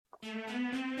Yo,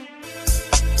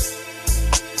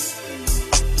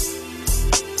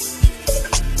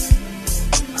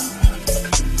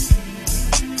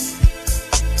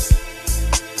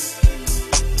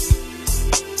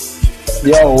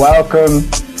 welcome.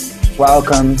 Black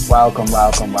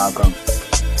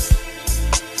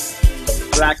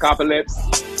Apocalypse.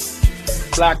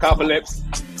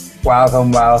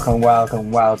 Welcome.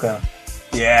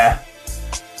 Yeah.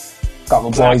 Got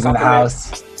my boys in the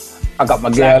house. I got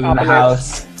my girl in the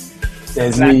house.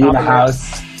 There's me in the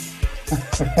house.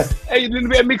 Hey, you doing a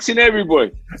bit of mixing every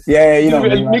boy. Yeah, you know. A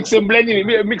bit of mix and blending, a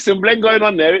bit of mix and blend going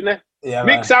on there, isn't there? Yeah,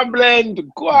 mix and blend.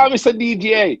 Go on, Mr.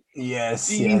 DJ. Yes.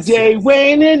 DJ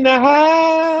Wayne in the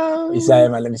house. You say,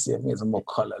 man, let me see if I can get some more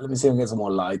color. Let me see if I can get some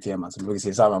more light here, man. So we can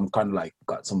see. Sorry, I'm kind of like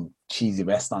got some cheesy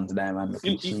vest on today, man.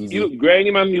 You look grainy,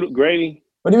 man. You look grainy.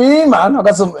 What do you mean, man? I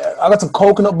got some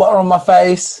coconut butter on my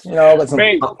face. You know, I got some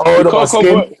oil on my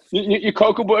skin. Your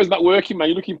cocoa butter's not working, man.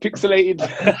 You're looking pixelated.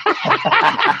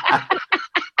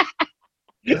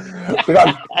 we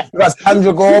got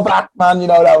Sandra Gore back, man. You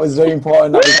know, that was very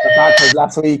important. That we got back because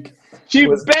last week.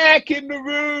 She's back in the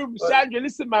room. Sandra,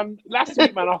 listen, man. Last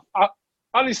week, man, I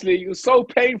honestly, it was so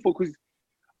painful because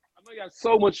I know you had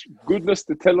so much goodness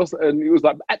to tell us, and it was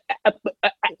like...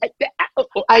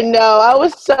 I know. I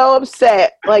was so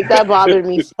upset. Like, that bothered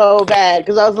me so bad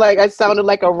because I was like, I sounded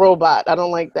like a robot. I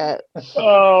don't like that.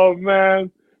 Oh, man.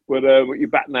 But you're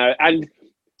back now. And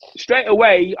straight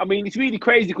away, I mean, it's really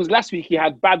crazy because last week you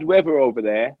had bad weather over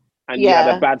there and you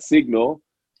had a bad signal.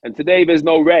 And today there's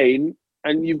no rain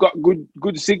and you've got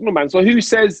good signal, man. So who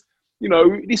says, you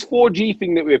know, this 4G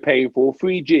thing that we're paying for,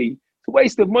 3G, it's a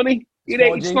waste of money.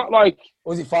 It's not like...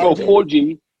 Was it 5G?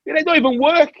 4G. They don't even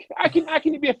work. How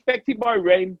can it be affected by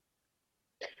rain?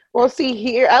 Well, see,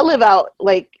 here, I live out,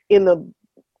 like, in the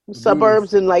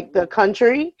suburbs in, like, the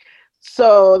country.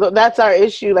 So that's our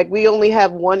issue. Like, we only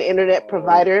have one internet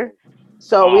provider.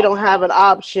 So we don't have an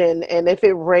option. And if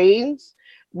it rains,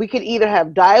 we could either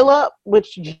have dial-up,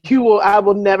 which I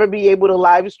will never be able to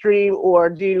live stream or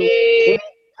do any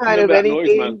kind of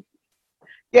anything. Noise,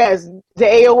 yes, the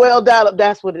AOL dial-up,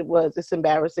 that's what it was. It's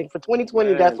embarrassing. For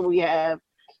 2020, that's what we have.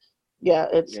 Yeah,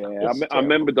 it's I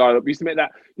remember dial-up. Used to make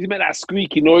that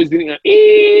squeaky noise, didn't it?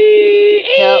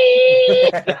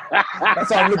 Yep.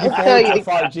 That's how I'm looking forward to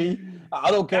 5G. I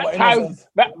don't care what anyone says.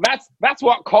 That's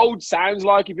what code sounds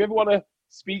like. If you ever want to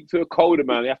speak to a coder,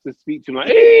 man, you have to speak to him like,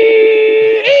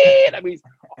 that means,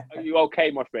 are you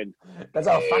okay, my friend? That's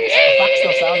how fax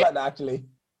stuff sounds like that, actually.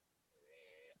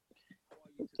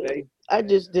 I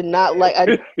just did not like...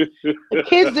 the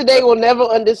kids today will never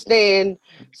understand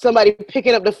somebody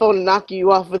picking up the phone and knocking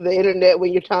you off of the internet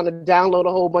when you're trying to download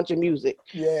a whole bunch of music.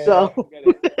 Yeah. So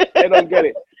they don't get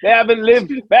it. They haven't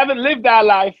lived our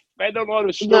life. They don't know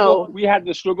the struggle. No. We had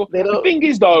the struggle. The thing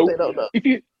is, though, if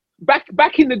you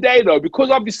back in the day, though, because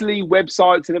obviously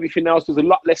websites and everything else was a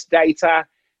lot less data,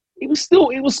 it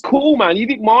was cool, man. You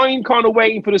didn't mind kind of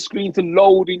waiting for the screen to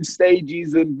load in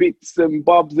stages and bits and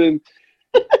bobs, and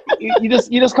you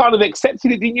just kind of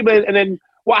accepted it, didn't you? And then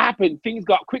what happened? Things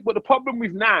got quick. But the problem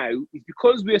with now is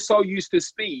because we're so used to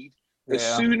speed, as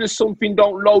soon as something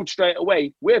don't load straight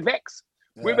away, we're vexed.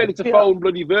 Yeah. We're ready to phone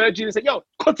bloody Virgin and say, "Yo,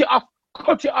 cut it off.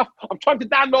 I'm trying to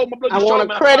download my bloody show,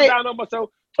 man. Credit. I'm download myself.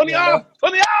 Turn it off.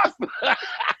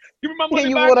 Give me my money back.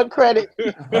 You want a credit.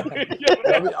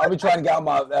 I've been trying to get on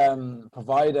my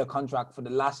provider contract for the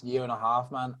last year and a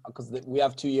half, man, because we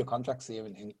have 2-year contracts here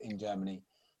in Germany.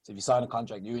 So if you sign a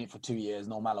contract, you're in it for 2 years,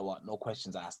 no matter what, no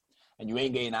questions asked. And you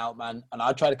ain't getting out, man. And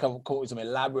I tried to come up with some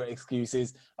elaborate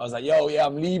excuses. I was like,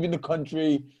 I'm leaving the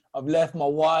country. I've left my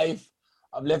wife.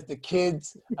 I've left the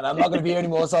kids. And I'm not going to be here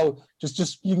anymore. So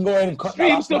just you can go ahead and cut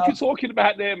that off. Stuff you're talking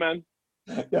about there, man.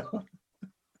 Yeah.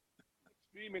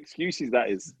 Extreme excuses, that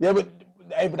is. Yeah, but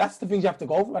that's the things you have to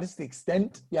go for. That's the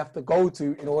extent you have to go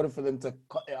to in order for them to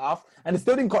cut it off. And they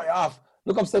still didn't cut it off.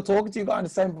 Look, I'm still talking to you guys on the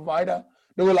same provider.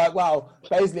 They were like, wow,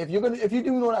 basically, if you're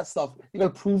doing all that stuff, you're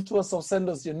going to prove to us, so send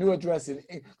us your new address.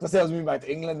 Because I said I was moving back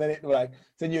to England, then they were like,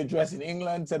 send your address in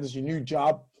England, send us your new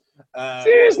job.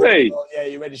 Seriously? Yeah,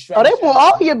 your registration. Oh, they want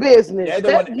all your business.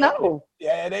 Yeah, no.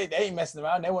 Yeah, they ain't messing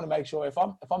around. They want to make sure if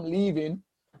I'm leaving,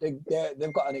 they've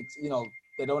got an,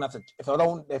 they don't have to,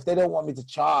 if they don't want me to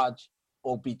charge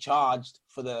or be charged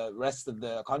for the rest of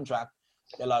the contract,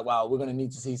 they're like, wow, we're going to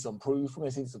need to see some proof. We're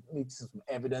going to need to see some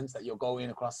evidence that you're going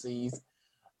across seas.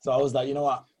 So I was like, you know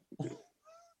what?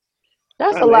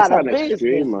 That's a lot of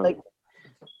business. Like,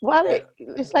 why?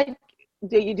 It's like,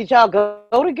 did y'all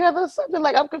go together or something?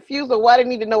 Like, I'm confused on why they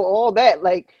need to know all that.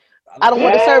 Like, I don't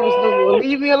want the service number.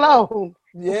 Leave me alone.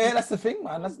 Yeah, that's the thing,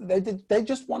 man. They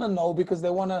just want to know because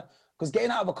they want to because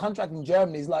getting out of a contract in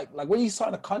Germany is like when you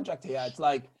sign a contract here, it's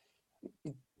like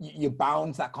you're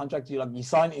bound to that contract. You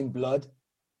sign it in blood.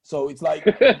 So it's like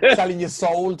selling your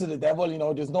soul to the devil, you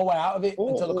know, there's no way out of it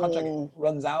until the contract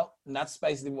runs out. And that's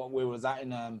basically what we was at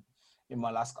in my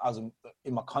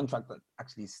contract that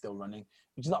actually is still running,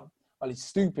 which is not, well, it's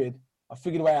stupid. I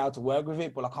figured a way out to work with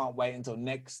it, but I can't wait until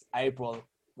next April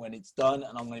when it's done.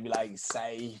 And I'm going to be like,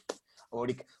 safe.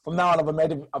 From now on,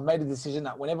 I've made a decision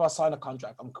that whenever I sign a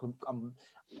contract, I'm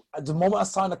at the moment I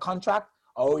sign a contract,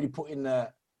 I already put in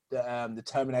the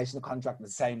termination of the contract the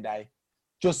same day.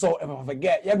 Just so if I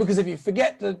forget, because if you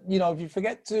forget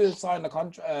to sign the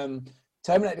contract,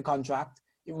 terminate the contract,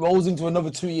 it rolls into another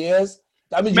 2 years.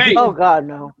 That means oh God,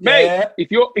 no, mate. Yeah.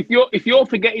 If you're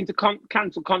forgetting to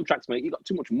cancel contracts, mate, you got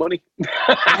too much money.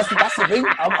 That's the thing.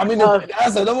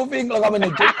 That's another thing. Like I'm in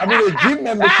a gym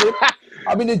membership.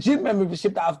 I'm in a gym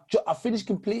membership that I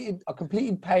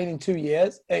completed paying in 2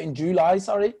 years in July.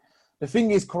 Sorry, the thing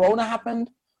is, Corona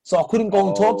happened, so I couldn't go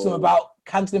and talk to them about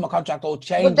cancelling my contract or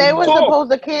changing. But they were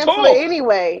supposed to cancel it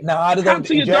anyway. No, they don't.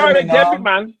 Cancel your direct debit,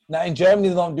 man. Now in Germany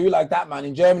they don't do it like that, man.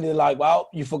 In Germany they're like, well,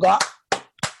 you forgot,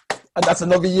 and that's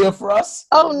another year for us.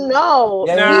 Oh no!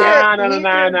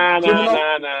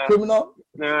 Criminal.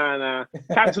 Nah.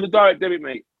 Cancel the direct debit,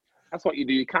 mate. That's what you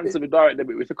do. You cancel the direct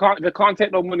debit. If they can't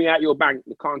take no money out your bank,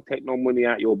 they can't take no money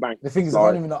out your bank. The thing is, I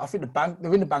don't even know. I think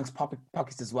they're in the bank's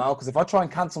pockets as well. Because if I try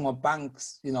and cancel my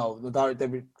bank's, the direct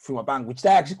debit through my bank, which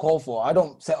they actually call for, I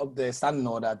don't set up the standing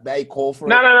order. They call for it.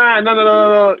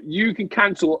 No. You can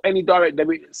cancel any direct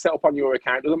debit set up on your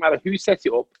account. Doesn't matter who set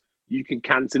it up. You can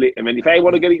cancel it, and then if they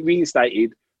want to get it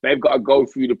reinstated, they've got to go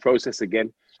through the process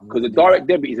again. Because the direct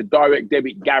debit is a direct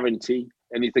debit guarantee,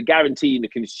 and it's a guarantee in the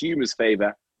consumer's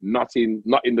favor. Not in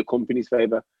the company's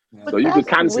favor. Yeah. So you could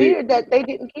cancel. Weird that they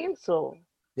didn't cancel.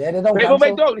 Yeah, they don't. Well,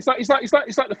 they don't. It's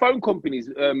like the phone companies.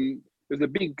 There's a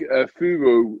big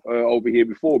furor over here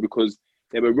before because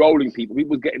they were rolling people.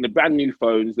 People were getting the brand new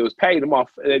phones. They was paying them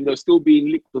off, and then they were still being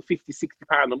licked for £50, £60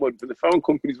 a month. But the phone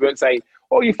companies weren't saying,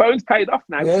 "Oh, your phone's paid off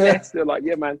now." Yeah. Yes. They're like,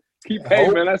 "Yeah, man, keep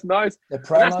paying, man. That's nice." And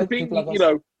that's the thing,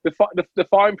 the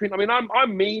fine print. I mean,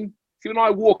 I'm mean. See, when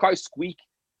I walk, I squeak.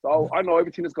 So I know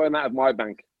everything that's going out of my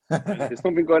bank. There's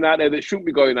something going out there that shouldn't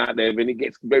be going out there, then it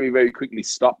gets very, very quickly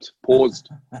stopped, paused,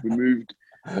 removed.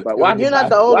 But what? You're not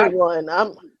the only one.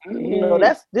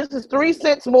 This is 3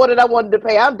 cents more than I wanted to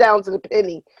pay. I'm down to the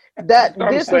penny.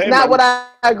 This is not what I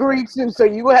agreed to, so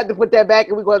you will have to put that back,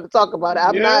 and we're going to talk about it.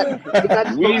 I'm not.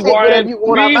 Rewind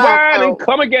and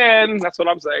come again. That's what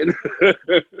I'm saying.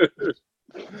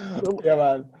 Yeah,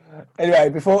 man. Anyway,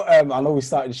 before I know we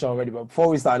started the show already, but before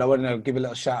we start, I want to give a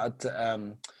little shout out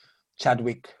to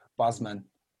Chadwick Boseman.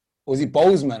 Was he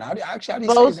Boseman? How do you say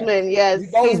Boseman, yes.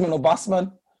 Boseman or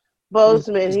Boseman?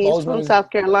 Boseman. He's from South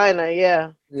Carolina,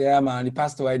 yeah. Yeah, man. He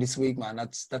passed away this week, man.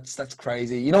 That's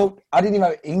crazy. You know, I didn't even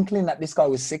have an inkling that this guy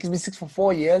was sick. He's been sick for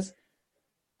 4 years.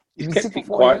 He's kept it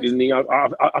quiet, isn't he?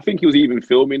 I think he was even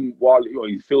filming while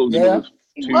he filmed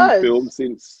two films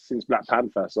since Black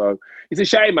Panther. So it's a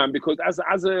shame, man, because as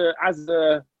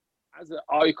an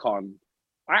icon,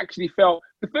 I actually felt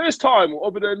the first time,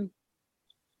 other than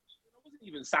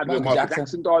even sad when Michael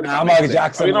Jackson died. Michael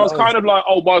Jackson. I mean, I was kind of like,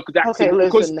 oh, Michael Jackson. Okay,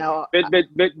 because now.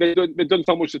 They've done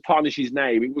so much to tarnish his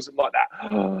name. It wasn't like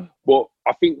that. But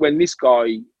I think when I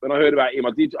heard about him,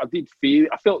 I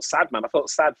felt sad, man. I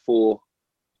felt sad for,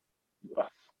 a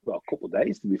couple of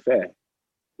days, to be fair.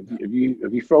 Have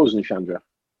you frozen, Chandra?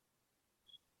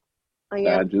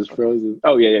 Yeah. Just frozen.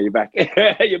 Oh, yeah, you're back.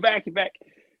 You're back.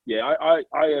 Yeah, I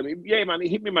yeah, man. It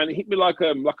hit me, man. It hit me like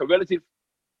a relative.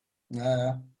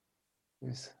 Yeah.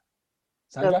 Yes.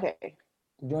 Sandra? Okay.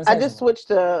 I just switched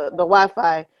to the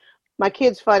Wi-Fi. My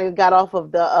kids finally got off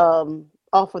of the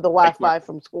Wi-Fi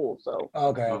from school, so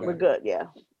okay. We're good. Yeah.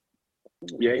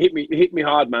 Yeah, it hit me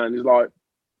hard, man. It's like,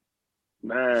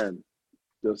 man,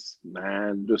 just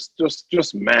man.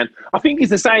 I think it's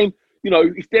the same. You know,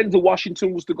 if Denzel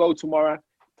Washington was to go tomorrow,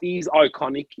 he's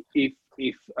iconic. If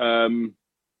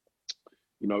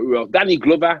Danny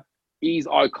Glover, he's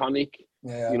iconic.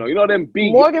 Yeah. You know them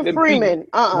big Morgan Freeman.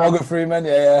 Morgan Freeman,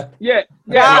 yeah. Yeah.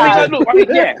 He's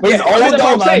old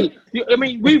though, man. I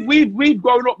mean, we've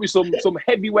grown up with some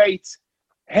heavyweight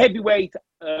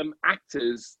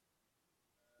actors.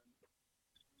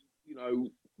 You know,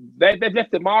 they've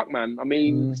left a mark, man. I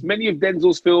mean, many of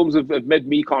Denzel's films have made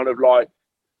me kind of like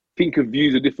think of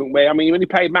views a different way. I mean, when he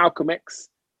played Malcolm X,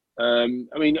 I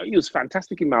mean, he was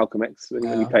fantastic in Malcolm X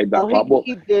when he played that part.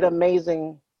 He did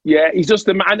amazing. Yeah, he's just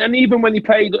a man. And even when he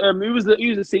played, who was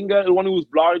the singer, the one who was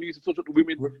blind, who used to touch up the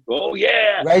women. Oh,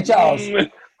 yeah. Ray Charles.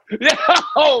 Yeah.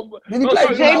 Oh, Did he play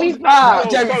Jamie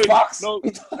Foxx? Jamie Foxx? No,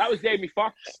 that was Jamie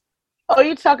Foxx. Oh,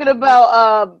 you're talking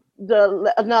about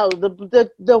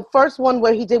the first one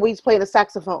where he's playing a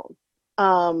saxophone.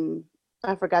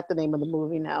 I forgot the name of the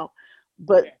movie now,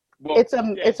 but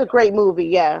it's a great movie.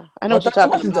 Yeah, I know what you're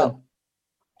talking about.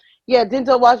 Yeah,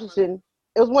 Denzel Washington.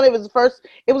 It was one of his first.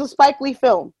 It was a Spike Lee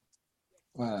film.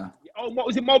 Wow. Oh, what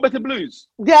was it? Mo Better Blues.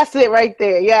 That's it right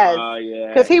there. Yes. Yeah.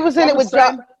 Because he was in it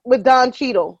with Don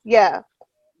Cheadle. Yeah.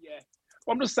 Yeah.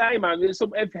 Well, I'm just saying, man. There's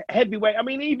some heavyweight. I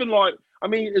mean, even like,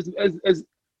 as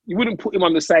you wouldn't put him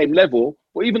on the same level,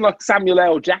 but even like Samuel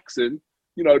L. Jackson,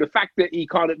 you know, the fact that he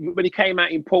kind of, when he came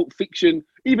out in Pulp Fiction,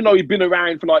 even though he'd been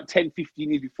around for like 10, 15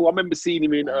 years before, I remember seeing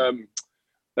him in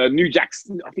New Jack,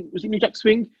 I think, was it New Jack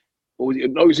Swing? Or was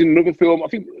it, no, it was in another film. I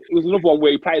think it was another one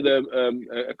where he played a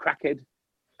crackhead.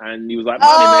 And he was like,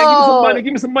 "Mommy, man,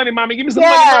 give me some money, mommy, give me some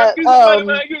money, man, give me some money,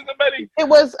 man, give me some money." It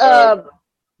was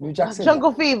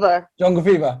Jungle Fever. Jungle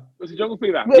Fever. Was it Jungle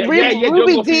Fever?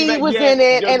 Ruby Dee was in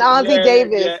it, and Ozzie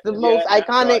Davis, the most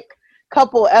iconic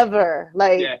couple ever.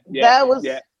 Like that was.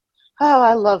 Oh,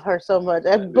 I love her so much.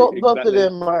 And both of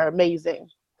them are amazing.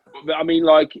 But I mean,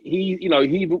 like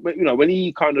when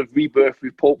he kind of rebirthed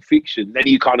with Pulp Fiction, then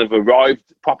he kind of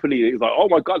arrived properly. It was like, oh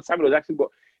my God, Samuel L. Jackson. But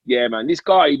yeah, man, this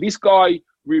guy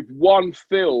with one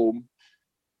film,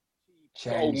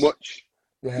 so much.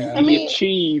 Yeah. He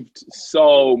achieved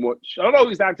so much. I don't know if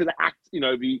it's down to the act,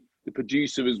 the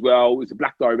producer as well. It's a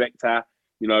black director.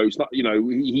 It's not,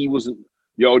 he wasn't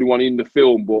the only one in the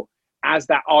film, but as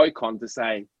that icon to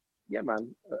say, yeah,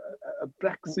 man, a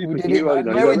black superhero,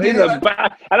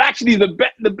 and actually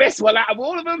the best one out of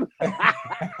all of them.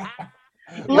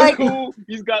 He's cool.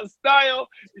 He's got style.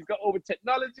 He's got all the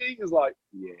technology. It's like,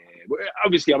 yeah. But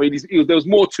obviously, I mean, there was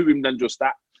more to him than just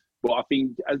that. But I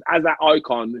think as that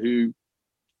icon, who,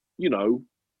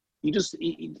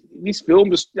 this film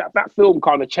that film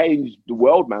kind of changed the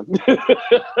world, man.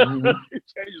 It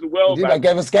changed the world. Man. That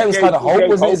gave us kind of hope.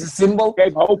 Was it? It's a symbol.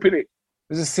 Gave hope in it. It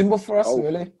was a symbol for us,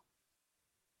 really.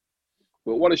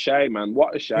 But what a shame, man.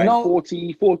 What a shame.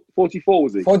 44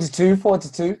 was he?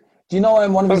 42. Do you know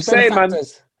one of his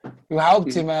benefactors who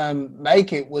helped him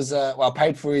make it was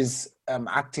paid for his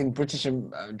acting British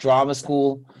drama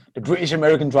school, the British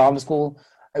American Drama School.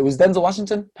 It was Denzel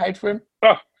Washington paid for him.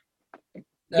 Oh.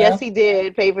 Yes, he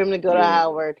did pay for him to go to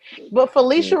Howard. But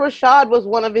Felicia Rashad was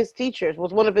one of his teachers,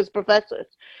 was one of his professors.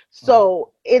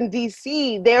 So in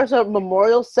DC, there's a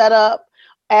memorial set up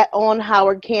on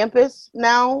Howard campus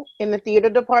now in the theater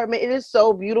department. It is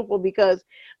so beautiful because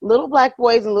little black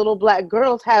boys and little black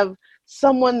girls have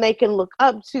someone they can look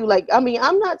up to. Like, I mean,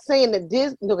 I'm not saying that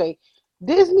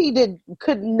Disney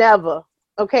could never.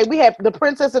 Okay, we have The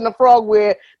Princess and the Frog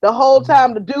where the whole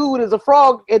time the dude is a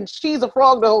frog and she's a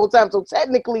frog the whole time. So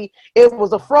technically it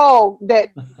was a frog that,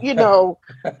 we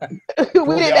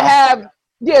didn't have.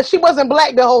 Yeah, she wasn't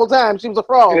black the whole time. She was a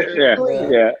frog.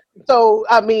 Yeah. So,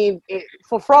 I mean,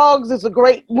 for frogs, it's a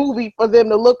great movie for them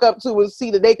to look up to and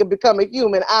see that they can become a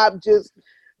human.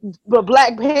 The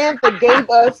Black Panther gave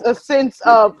us a sense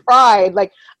of pride.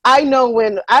 Like, I know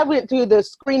when I went to the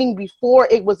screening before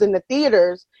it was in the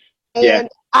theaters, and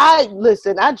I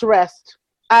dressed.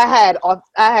 I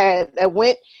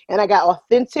went and I got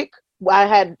authentic. I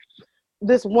had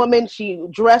this woman, she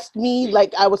dressed me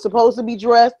like I was supposed to be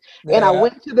dressed, and I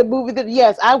went to the movie.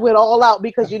 I went all out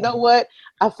because you know what?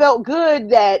 I felt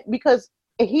good because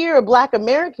here, Black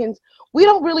Americans, we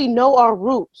don't really know our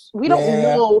roots. We don't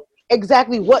know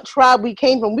exactly what tribe we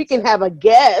came from. We can have a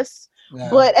guess,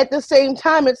 but at the same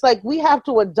time, it's like we have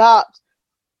to adopt,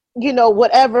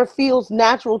 whatever feels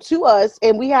natural to us,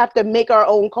 and we have to make our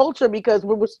own culture because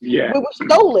we were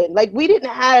stolen. Like we didn't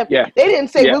have, they didn't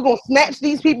say we're going to snatch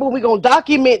these people, we're going to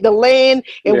document the land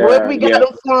and where we got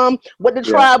them from, what the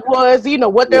tribe was,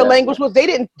 what their language was. They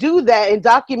didn't do that and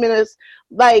document us.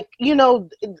 Like,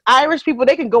 Irish people,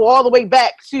 they can go all the way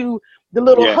back to the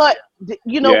little hut, where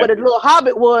the little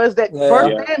hobbit was that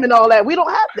birthed them and all that. We don't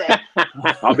have that.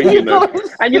 I mean,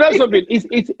 and you know something?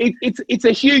 It's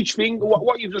a huge thing.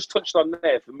 What you've just touched on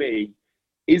there for me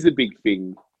is a big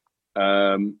thing,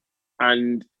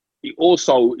 and it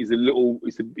also is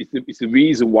it's a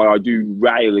reason why I do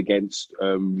rail against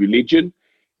religion,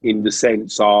 in the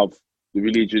sense of the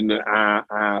religion that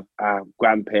our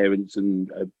grandparents and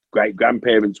great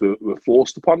grandparents were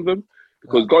forced upon them.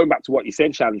 Because going back to what you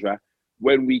said, Chandra,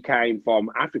 when we came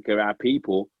from Africa, our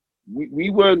people,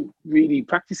 we weren't really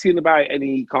practicing about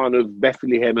any kind of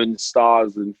Bethlehem and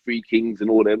stars and three kings and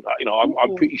all them.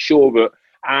 I'm pretty sure that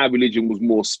our religion was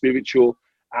more spiritual.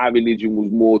 Our religion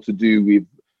was more to do with,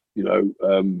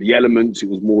 the elements. It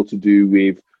was more to do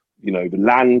with, the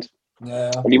land.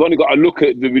 Yeah. And you've only got to look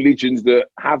at the religions that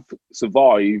have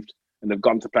survived and have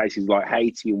gone to places like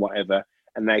Haiti and whatever,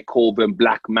 and they call them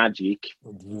black magic,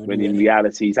 when in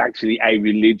reality it's actually a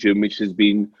religion which has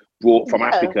been brought from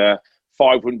Africa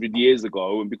 500 years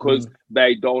ago. And because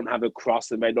they don't have a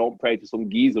cross and they don't pray to some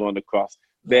geezer on the cross,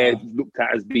 they're looked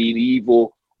at as being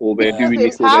evil, or they're doing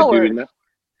this or they're doing that.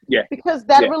 Yeah. Because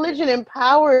that religion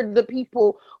empowered the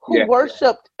people who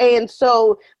worshipped, and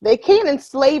so they can't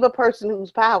enslave a person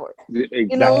who's powered. Exactly.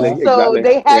 You know, so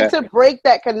they had to break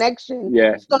that connection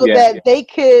so that they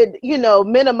could, you know,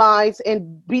 minimize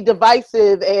and be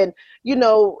divisive and, you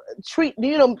know,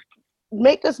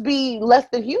 make us be less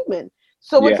than human.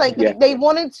 So it's like they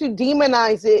wanted to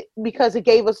demonize it because it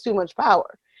gave us too much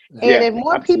power. And if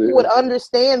more people would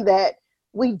understand that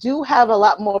we do have a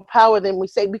lot more power than we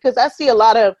say, because I see a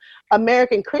lot of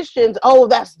American Christians, oh,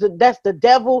 that's the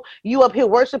devil, you up here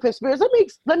worshiping spirits.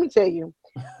 Let me tell you,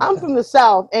 I'm from the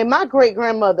South, and my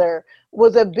great-grandmother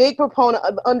was a big proponent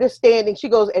of understanding. She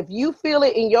goes, if you feel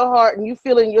it in your heart and you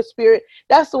feel it in your spirit,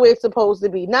 that's the way it's supposed to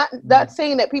be. Not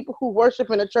saying that people who worship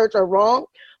in a church are wrong,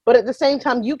 but at the same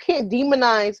time, you can't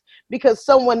demonize because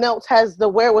someone else has the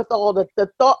wherewithal, the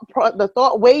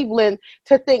thought wavelength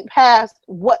to think past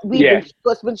what's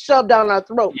been shoved down our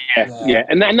throat.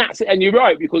 And you're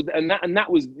right, because that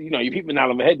was, you know, you hit the nail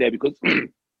on the head there, because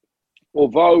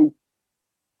although,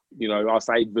 you know, I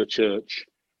say the church,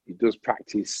 it does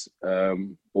practice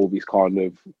all this kind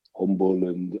of humble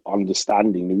and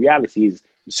understanding. The reality is,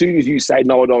 as soon as you say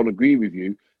no, I don't agree with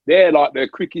you, they're like the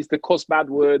quickest to cuss bad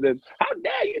word and how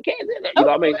dare you, can't do that, you know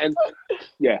what I mean? And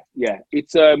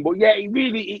it's but yeah, it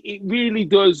really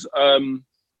does.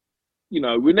 You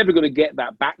know, we're never going to get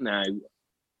that back now.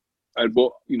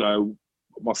 But you know,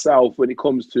 myself, when it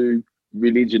comes to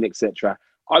religion, etc.,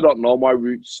 I don't know my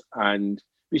roots, and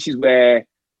this is where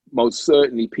most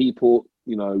certainly people,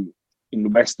 you know, in the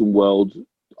Western world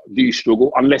do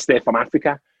struggle, unless they're from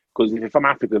Africa, because if they're from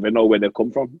Africa, they know where they've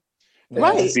come from.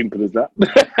 Right. It's as simple as that.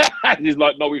 It's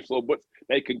like no ifs or buts.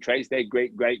 They can trace their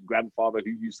great-great-grandfather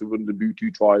who used to run the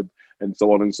Butu tribe and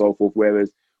so on and so forth. Whereas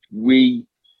we,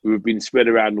 who have been spread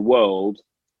around the world,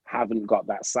 haven't got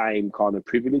that same kind of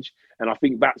privilege. And I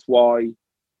think that's why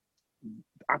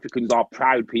Africans are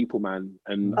proud people, man.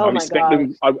 And I respect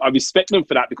them. I respect them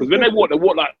for that, because when they walk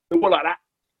like that.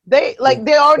 They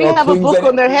already have a book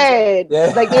on their head.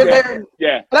 Like they're And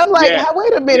I'm like,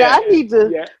 wait a minute, I need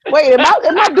to wait.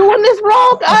 Am I doing this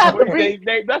wrong? I have to read.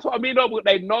 That's what I mean. But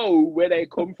they know where they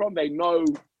come from. They know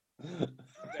who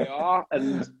they are,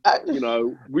 and you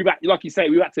know, like you say,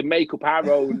 we've had to make up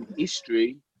our own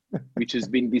history, which has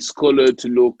been discoloured to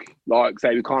look like,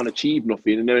 say, we can't achieve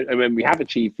nothing, and when we have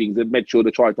achieved things, they've made sure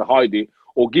they try to hide it,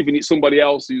 or giving it somebody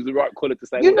else who's the right colour to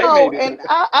say, you know, and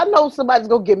I know somebody's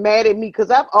going to get mad at me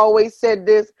because I've always said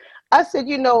this. I said,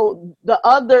 you know, the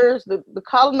others, the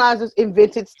colonizers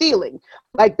invented stealing.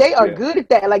 Like, they are good at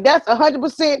that. Like, that's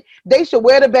 100%. They should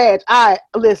wear the badge.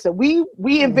 Listen, we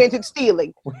invented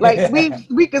stealing. Like,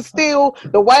 we could steal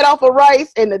the white off of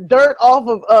rice and the dirt off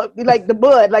of, like, the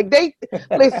mud. Like,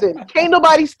 listen, can't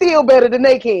nobody steal better than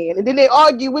they can. And then they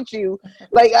argue with you.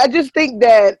 Like, I just think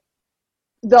that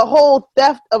the whole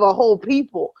theft of a whole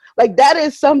people, like, that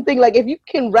is something, like, if you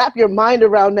can wrap your mind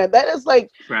around that, that is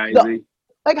like crazy.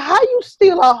 Like, how you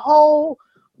steal a whole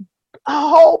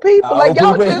people? Like,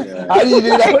 y'all just how do you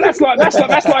do that? Well,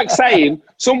 that's like saying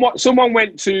someone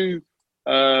went to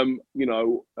the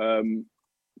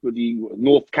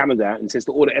North Canada and says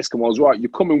to all the Eskimos, right, you're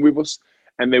coming with us,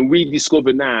 and then we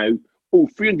discover now,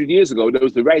 300 years ago there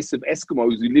was the race of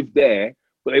Eskimos who lived there,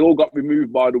 but they all got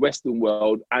removed by the Western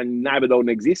world, and now they don't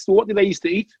exist. So what did they used to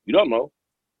eat? You don't know.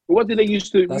 What did they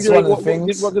used to? That's one of the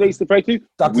things. What did they used to pray to?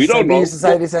 Dr. We don't know. Used to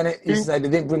say this, and he used to say they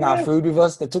didn't bring our food with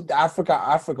us. They took the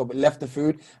Africa, but left the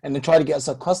food, and they tried to get us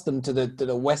accustomed to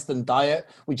the Western diet,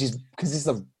 which consists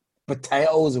of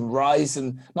potatoes and rice,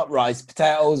 and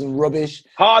potatoes and rubbish.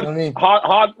 Hard. You know what I mean?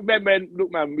 Hard. Man,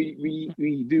 look, man,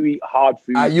 we do eat hard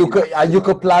food.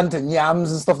 Yucca plant and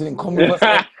yams and stuff didn't come with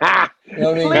us. You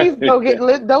know what I mean?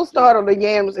 Please don't start on the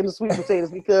yams and the sweet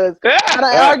potatoes, because when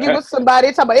I argue with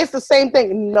somebody, talking about it's the same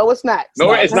thing. No, it's not.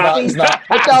 It's not.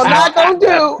 What y'all not gonna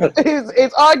do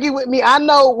is argue with me. I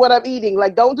know what I'm eating.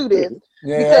 Like, don't do this.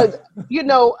 Because you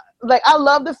know, like, I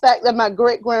love the fact that my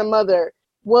great grandmother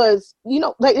was, you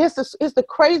know, like, it's the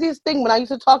craziest thing. When I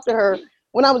used to talk to her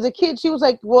when I was a kid, she was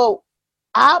like, well,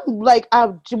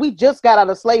 we just got out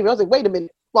of slavery. I was like, wait a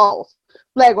minute, false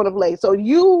flag on the play. So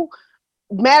you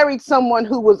married someone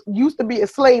who used to be a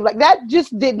slave. Like, that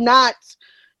just did not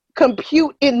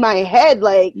compute in my head.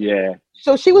 Like, yeah.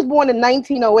 So she was born in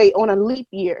 1908 on a leap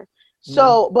year.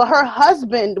 So, but her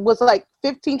husband was like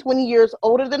 15, 20 years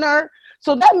older than her.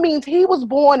 So that means he was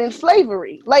born in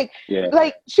slavery. Like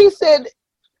she said,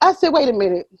 I said, wait a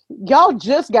minute, y'all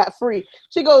just got free.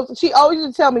 She always used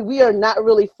to tell me we are not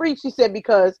really free. She said,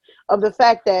 because of the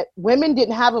fact that women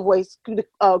didn't have a voice.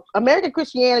 American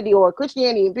Christianity, or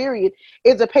Christianity in period,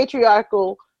 is a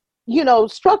patriarchal,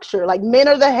 structure. Like men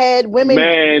are the head, women.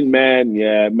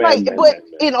 But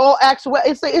in all actual,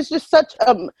 it's just such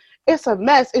it's a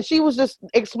mess. And she was just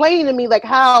explaining to me like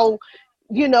how,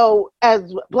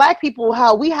 as Black people,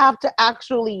 how we have to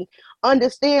actually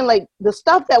understand like the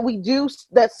stuff that we do,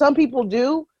 that some people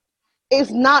do,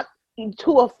 is not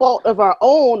to a fault of our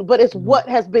own, but it's what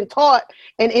has been taught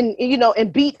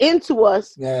and beat into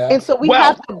us. And so we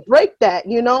have to break that,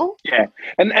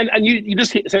 and you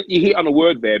just hit on a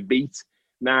word there, beat.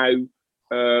 Now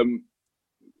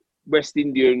West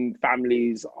Indian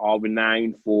families are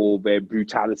renowned for their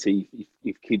brutality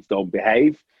if kids don't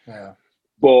behave.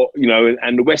 But,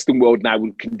 and the Western world now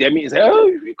will condemn it and say, oh,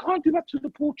 you can't do that to the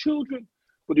poor children.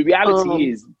 But the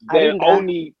reality is they're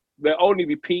only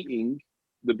repeating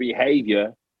the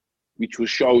behavior which was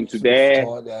shown to their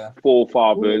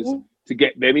forefathers to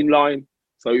get them in line.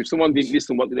 So if someone didn't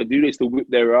listen, what did they do? They still whip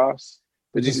their ass.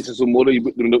 They just listen to some mother, you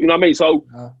whip them. You know what I mean? So,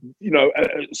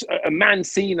 a man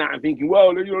seeing that and thinking,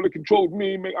 well, they controlled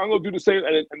me, I'm going to do the same.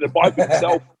 And the Bible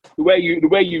itself, the way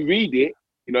you read it,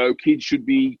 kids should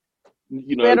be,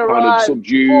 kind of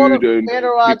subdued and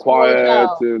be quiet,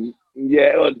 and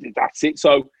that's it.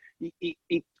 So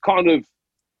it kind of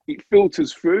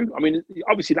filters through. I mean,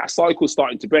 obviously that cycle's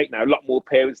starting to break now. A lot more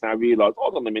parents now realize,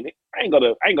 hold on a minute, I ain't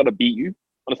gotta beat you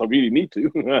unless I really need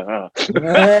to.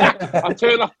 I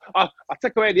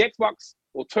take away the Xbox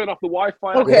or turn off the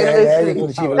Wi-Fi. Okay,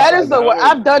 listen, that is the way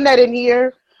I've done that in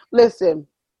here. Listen,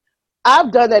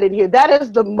 I've done that in here. That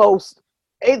is the most.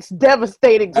 It's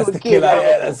devastating to a kid.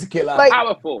 That's a killer. Like,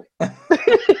 powerful. Turn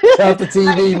off the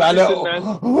TV, man.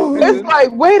 It's like,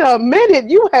 wait a minute,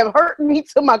 you have hurt me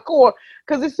to my core.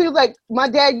 Because it feels like my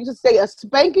dad used to say a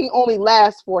spanking only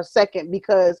lasts for a second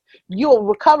because you'll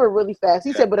recover really fast.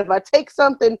 He said, but if I take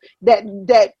something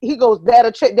that he goes,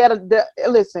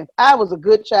 listen, I was a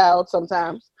good child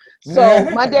sometimes. So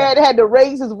my dad had to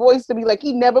raise his voice to be like,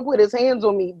 he never put his hands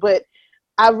on me, but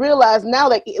I realized now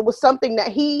like it was something that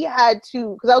he had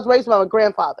to, because I was raised by my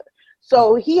grandfather.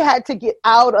 So he had to get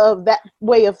out of that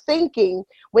way of thinking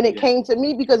when it came to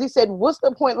me, because he said, what's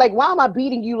the point? Like, why am I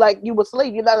beating you like you were a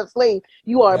slave? You're not a slave.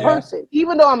 You are a person.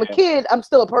 Even though I'm a kid, I'm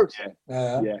still a person.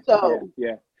 Well,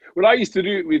 I used to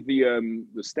do it with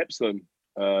the stepson.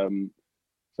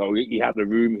 So he had a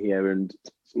room here, and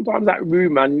sometimes that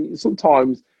room, man,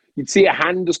 sometimes you'd see a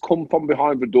hand just come from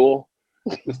behind the door.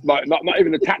 Just like not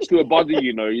even attached to a body,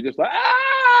 you're just like,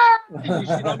 you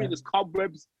see what I mean? There's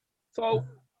cobwebs. So,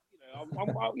 I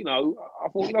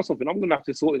thought, something, I'm gonna have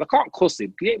to sort it. I can't cuss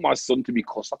him. He ain't my son to be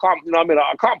cussed. I can't,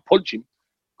 I can't punch him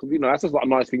because that's just not a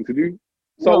nice thing to do.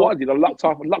 So what I did, I locked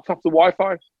off the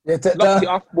Wi-Fi. Locked it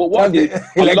off. But what I did,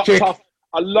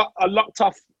 I locked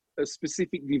off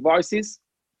specific devices,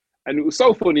 and it was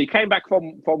so funny. He came back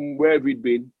from wherever he'd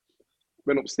been,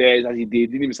 went upstairs as he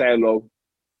didn't even say hello.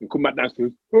 And come back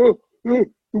downstairs. The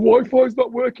Wi-Fi's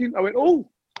not working. I went,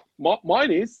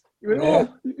 mine is. He went,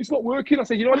 it's not working. I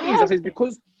said, you know what it is? I said,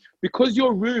 because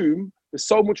your room, there's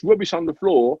so much rubbish on the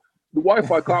floor, the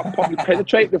Wi-Fi can't probably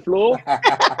penetrate the floor.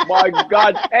 My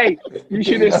God, hey, you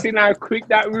should have seen how quick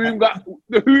that room got.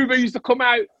 The Hoover used to come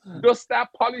out, duster,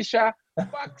 polisher,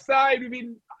 backside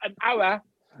within an hour.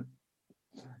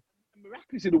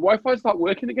 Miraculously, the Wi-Fi start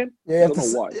working again. You have to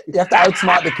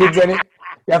outsmart the kids, innit?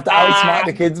 You have to outsmart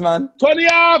the kids, man. Turn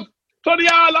it off! Turn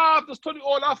it all off! Just turn it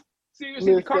all off.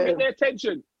 Seriously, you can't get their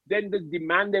attention. Then they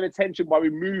demand their attention by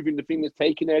removing the thing that's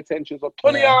taking their attention. So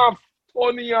turn it off!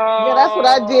 Turn it off! Yeah, that's what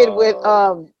I did with,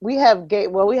 we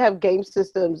have game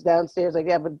systems downstairs. Like,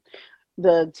 we have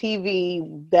the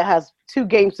TV that has 2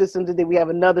 game systems, and then we have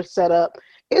another setup.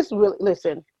 It's really,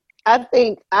 listen, I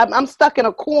think I'm stuck in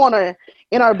a corner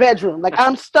in our bedroom. Like,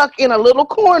 I'm stuck in a little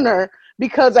corner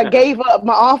because I gave up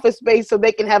my office space so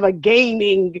they can have a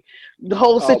gaming the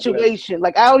whole situation.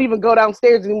 Like, I don't even go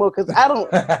downstairs anymore because I don't.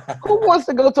 Who wants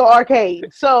to go to an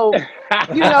arcade? So,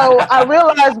 I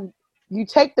realized you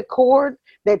take the cord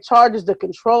that charges the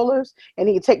controllers,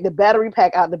 and you take the battery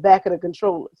pack out the back of the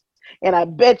controllers. And I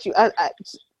bet you,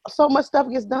 so much stuff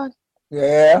gets done.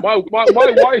 Yeah. My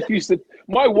wife used to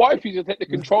take the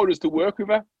controllers to work with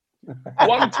her.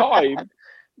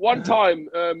 One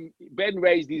time, Ben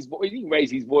raised his voice. He didn't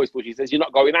raise his voice, but she says, "You're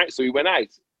not going out," so he went out.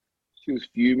 She was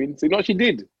fuming. So she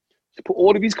did. She put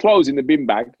all of his clothes in the bin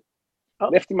bag,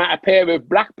 left him out a pair of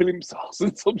black plimsolls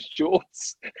and some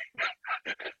shorts.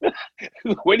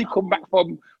 When he come back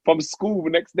from school the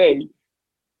next day,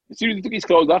 as soon as he took his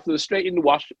clothes off, they were straight in the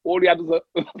wash. All he had was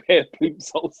a pair of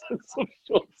plimsolls and some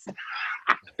shorts.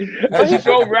 And she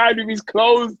drove around with his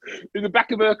clothes in the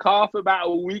back of her car for about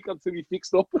a week until he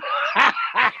fixed up.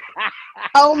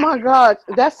 Oh my God,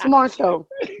 that's smart though.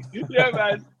 Yeah,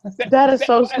 man. That is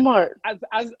so smart.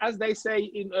 As they say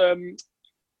in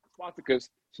Spartacus,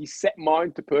 he set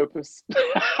mind to purpose.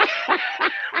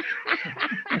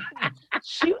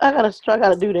 Shoot, I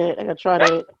gotta do that. I gotta try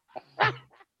that.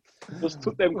 Just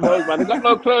took them clothes, man. They got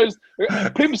no clothes.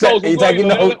 Plimsolls,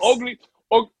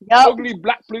 ugly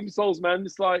black plimsolls, man.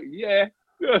 It's like, yeah.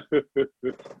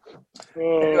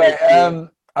 Anyway,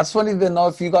 I just wanted to know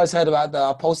if you guys heard about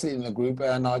I posted it in the group,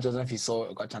 and I don't know if you saw it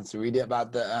or got a chance to read it,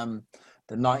 about the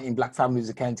 19 black families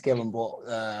that came together and bought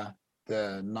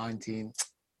the 90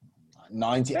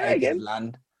 acres of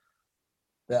land.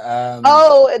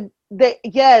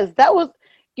 Yes, that was,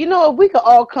 if we could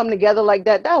all come together like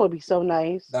that, that would be so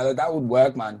nice. That would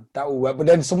work, man. That would work. But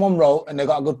then someone wrote, and they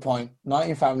got a good point,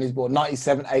 19 families bought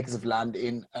 97 acres of land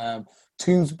in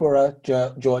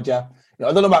Toomsboro, Georgia.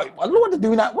 I don't know what they're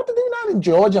doing now. What they're doing now in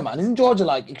Georgia, man? Isn't Georgia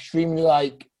like extremely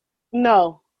like?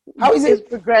 No. How is it? It's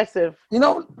progressive.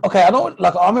 Okay, I know.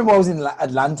 Like, I remember I was in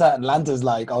Atlanta. Atlanta's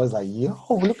like, I was like, yo,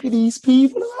 look at these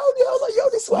people around here. I was like, yo,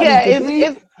 this one.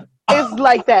 Yeah, it's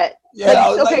like that.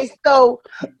 Yeah. So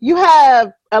you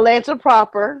have Atlanta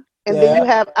proper, and then you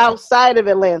have outside of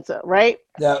Atlanta, right?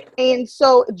 Yeah. And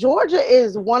so Georgia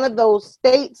is one of those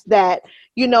states that,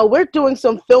 we're doing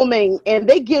some filming, and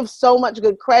they give so much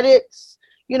good credits.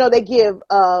 They give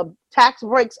tax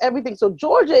breaks, everything. So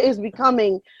Georgia is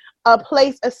becoming a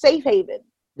safe haven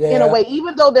in a way.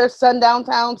 Even though there's sundown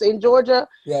towns in Georgia,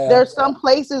 there's some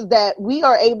places that we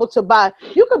are able to buy.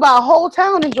 You could buy a whole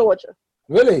town in Georgia.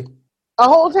 Really? A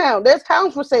whole town. There's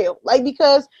towns for sale,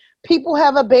 because people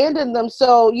have abandoned them.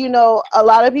 So, a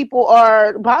lot of people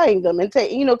are buying them and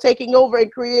taking over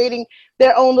and creating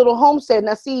their own little homestead.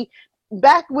 Now, see,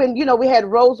 back when, we had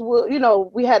Rosewood,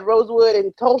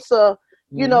 and Tulsa,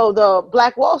 the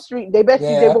Black Wall Street, they bet you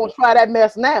they won't try that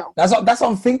mess now. That's what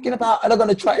I'm thinking about. They're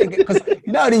gonna try it because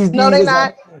these no, they're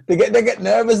not. They get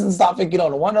nervous and start thinking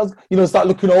on the one else. Start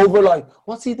looking over like,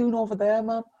 what's he doing over there,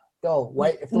 man? Yo,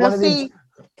 wait. If one of these,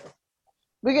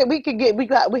 we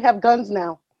have guns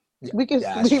now. We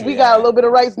got a little bit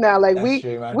of rights now. Like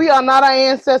we are not our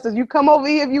ancestors. You come over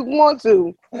here if you want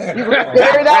to. You can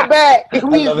carry that back.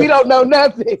 We don't know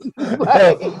nothing.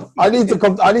 I need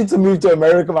to move to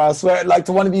America, man. I swear, like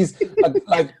to one of these,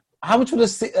 like how much would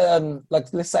let's say,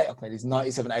 okay, these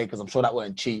 97 acres. I'm sure that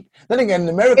weren't cheap. Then again, in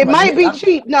America, it might be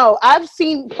cheap. No, I've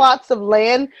seen plots of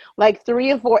land like 3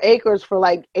 and 4 acres for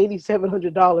like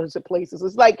 $8,700 at places.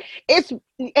 It's like if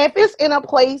it's in a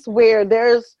place where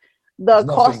there's the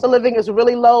cost of living is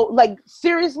really low. Like,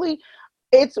 seriously,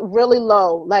 it's really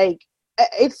low. Like,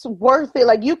 it's worth it.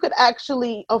 Like, you could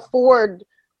actually afford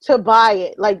to buy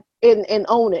it, like, and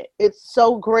own it. It's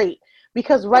so great.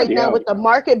 Because now, with the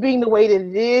market being the way that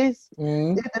it is,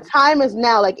 the time is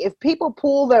now. Like, if people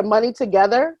pool their money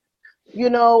together, you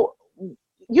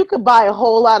could buy a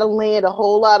whole lot of land, a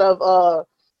lot of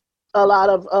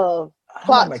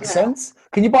that makes sense.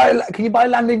 Can you buy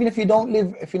land even if you're not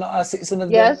a citizen of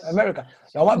America?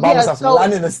 I might buy myself some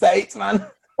land in the States, man.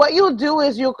 What you'll do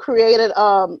is you create a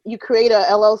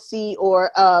LLC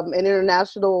or an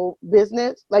international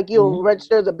business. Like you'll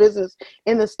register the business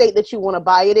in the state that you want to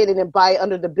buy it in, and then buy it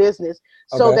under the business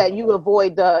so that you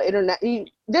avoid the internet.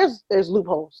 There's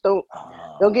loopholes.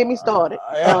 Don't get me started.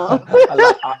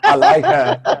 I like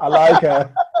her. I like her.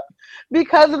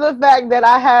 Because of the fact that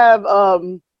I have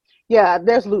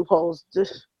there's loopholes.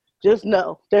 Just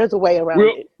know there's a way around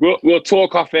it. We'll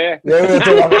talk off air. Yeah, we'll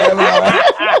talk off air, man.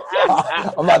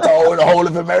 I'm about to own the whole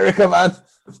of America, man.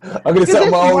 I'm gonna set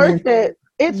my own.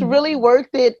 It's really worth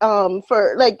it.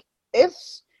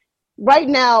 It's right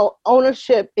now.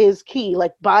 Ownership is key.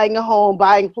 Like buying a home,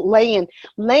 buying land,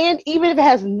 even if it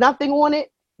has nothing on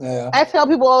it. Yeah. I tell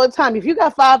people all the time, if you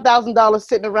got $5,000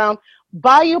 sitting around,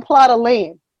 buy your plot of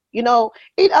land. I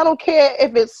don't care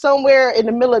if it's somewhere in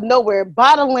the middle of nowhere.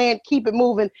 Buy the land, keep it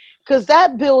moving, because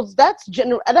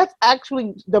that's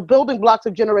actually the building blocks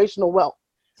of generational wealth.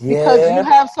 Because you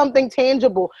have something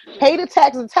tangible. Pay the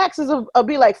taxes. The taxes will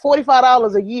be like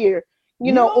 $45 a year,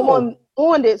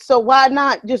 on it. So why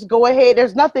not just go ahead?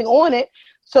 There's nothing on it,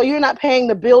 so you're not paying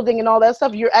the building and all that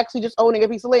stuff. You're actually just owning a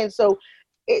piece of land. So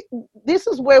this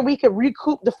is where we could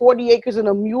recoup the 40 acres and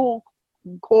a mule,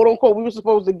 quote unquote, we were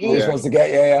supposed to get.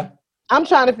 Yeah. I'm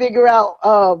trying to figure out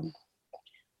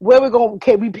where we're going.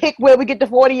 Can we pick where we get the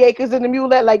 40 acres in the Mule?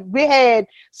 Like we had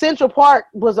Central Park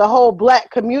was a whole black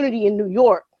community in New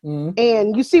York,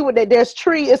 and you see what there's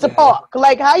tree. It's a park.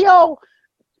 Like how y'all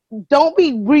don't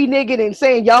be reneging and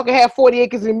saying y'all can have 40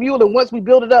 acres in the Mule, and once we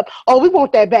build it up, oh, we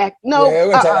want that back. No,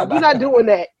 we're not doing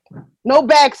that. No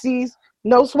backsies,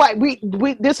 no swipe. We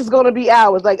this is going to be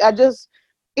ours. Like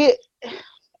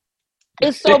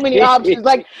it's so many options.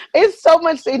 Like it's so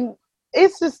much in.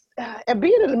 It's just, and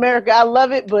being in America, I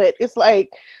love it, but it's like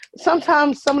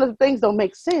sometimes some of the things don't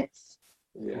make sense.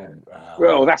 Yeah.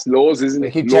 Well, that's laws, isn't it?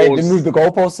 They keep changing, they move the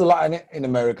goalposts a lot in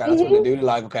America. That's what they do. They're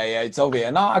like, okay, yeah, it's over here.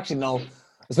 No, actually, no.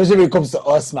 Especially when it comes to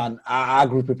us, man, our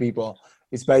group of people,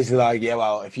 it's basically like, yeah,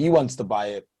 well, if he wants to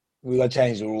buy it, we got to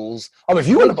change the rules. Oh, if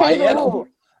you want to buy it,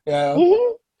 yeah.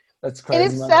 That's crazy.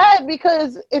 And it's sad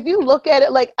because if you look at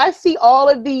it, like I see all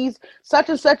of these such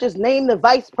and such is named the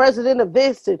vice president of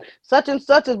this and such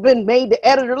has been made the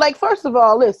editor. Like, first of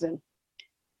all, listen,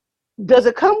 does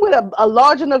it come with a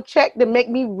large enough check to make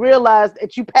me realize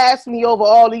that you passed me over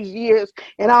all these years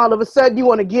and all of a sudden you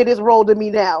want to give this role to me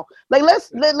now? Like,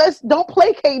 let's don't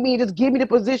placate me and just give me the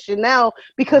position now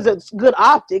because it's good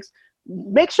optics.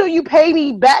 Make sure you pay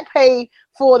me back pay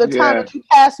for the time that you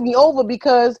passed me over,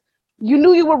 because you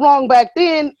knew you were wrong back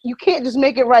then. You can't just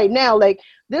make it right now. Like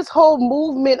this whole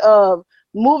movement of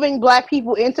moving black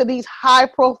people into these high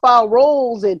profile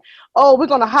roles and, oh, we're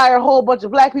going to hire a whole bunch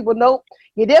of black people. Nope.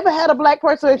 You never had a black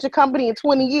person at your company in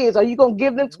 20 years. Are you going to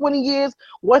give them 20 years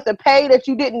worth of pay that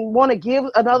you didn't want to give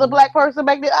another black person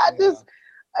back then?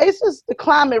 It's just the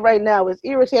climate right now is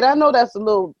irritating. I know that's a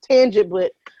little tangent,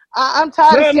 but I'm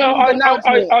tired of seeing these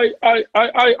announcements.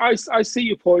 I see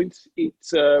your point.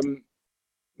 It's,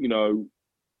 you know,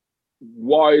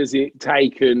 why has it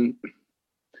taken?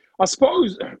 I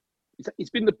suppose it's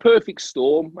been the perfect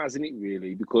storm, hasn't it?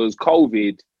 Really, because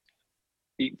COVID,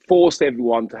 it forced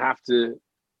everyone to have to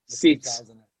sit,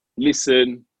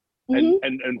 listen,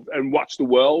 and watch the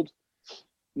world.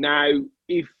 Now,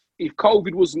 if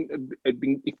COVID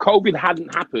if COVID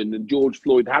hadn't happened and George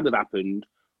Floyd hadn't happened,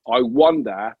 I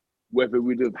wonder whether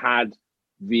we'd have had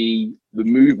the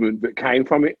movement that came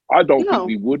from it. I don't think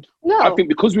we would. No. I think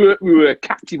because we were a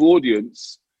captive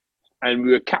audience, and we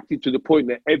were captive to the point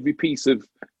that every piece of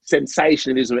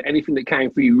sensationalism, anything that came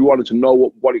through, we wanted to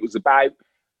know what it was about.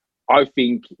 I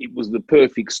think it was the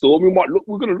perfect storm. And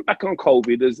we're going to look back on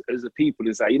COVID as a people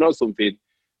and say, you know something,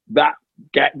 that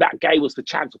gave us the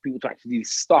chance for people to actually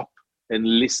stop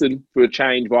and listen for a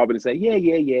change, rather than say, yeah,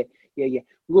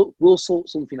 we'll sort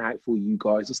something out for you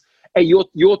guys. Just, hey,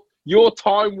 your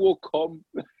time will come.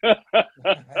 A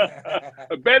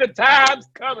better time's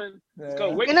coming.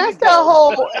 And that's that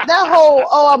whole,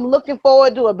 oh, I'm looking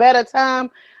forward to a better time.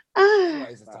 Nah,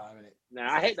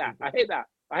 I hate that.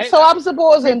 I'm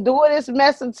supposed doing this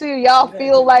mess until y'all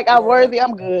feel like I'm worthy.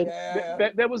 I'm good.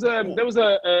 There was an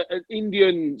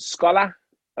Indian scholar,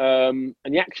 and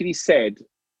he actually said,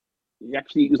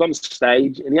 he was on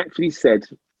stage, and he actually said,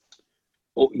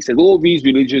 all these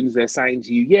religions, they're saying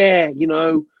to you, yeah, you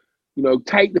know,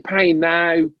 take the pain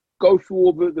now, go through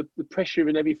all the pressure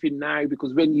and everything now,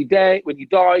 because when you die,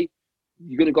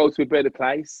 you're going to go to a better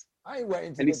place. I ain't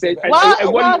waiting. And he said,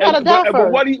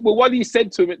 what he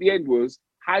said to him at the end was,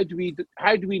 how do we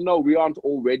know we aren't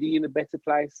already in a better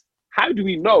place? How do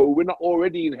we know we're not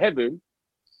already in heaven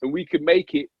and we can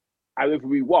make it however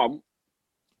we want?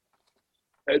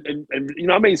 And you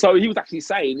know what I mean? So he was actually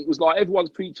saying, it was like everyone's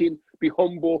preaching, be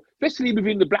humble, especially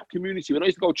within the black community. When I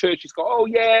used to go to churches, go, oh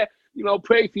yeah, you know,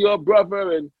 pray for your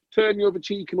brother and turn your other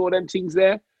cheek and all them things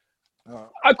there.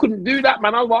 I couldn't do that,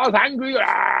 man. I was angry.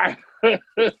 Actually,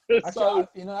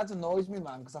 you know, that annoys me,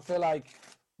 man, because I feel like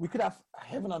we could have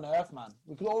heaven on earth, man.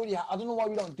 We could already I don't know why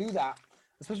we don't do that,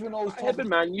 especially when always heaven,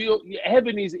 man.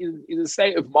 Heaven is a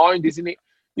state of mind, isn't it?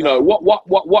 You know,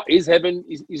 what is heaven?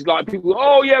 Is like people,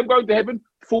 oh yeah, I'm going to heaven.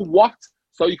 For what?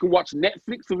 So you can watch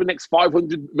Netflix for the next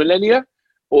 500 millennia,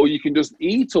 or you can just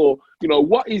eat, or, you know,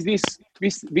 what is this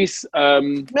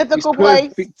mythical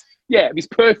place? This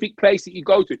perfect place that you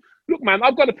go to. Look, man,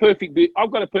 I've got a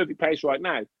perfect place right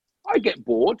now. I get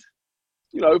bored.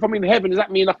 You know, if I'm in heaven, does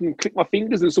that mean I can click my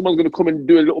fingers and someone's going to come and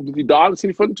do a little bit of dance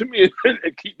in front of me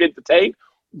and keep me entertained?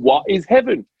 What is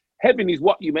heaven? Heaven is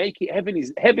what you make it.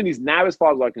 Heaven is now, as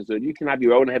far as I'm concerned. You can have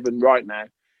your own heaven right now.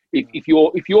 If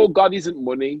your God isn't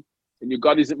money and your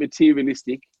God isn't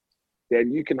materialistic,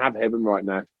 then you can have heaven right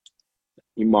now,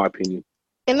 in my opinion.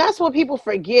 And that's what people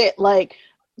forget. Like,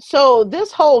 so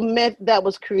this whole myth that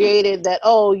was created that,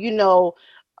 oh, you know,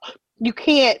 you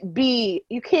can't be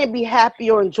happy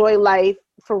or enjoy life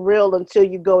for real until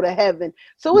you go to heaven.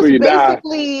 So it's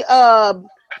basically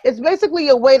It's basically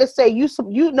a way to say you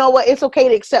know what, it's okay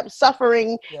to accept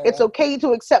suffering. It's okay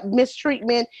to accept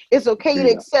mistreatment. It's okay to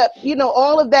accept,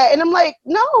 all of that. And I'm like,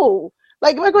 no.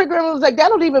 Like my great grandma was like, that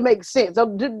don't even make sense.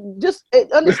 Just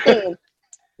understand,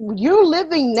 you're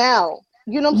living now.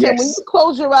 You know what I'm saying? When you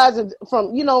close your eyes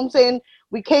from, you know what I'm saying,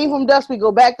 we came from dust, we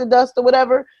go back to dust or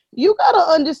whatever. You gotta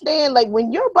understand, like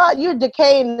when your body, you're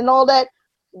decaying and all that.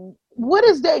 What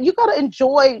is that? You gotta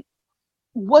enjoy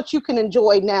what you can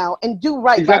enjoy now and do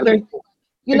right by people.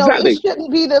 It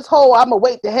shouldn't be this whole I'm gonna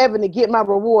wait to heaven to get my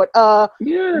reward.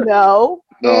 No.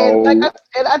 And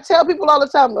I tell people all the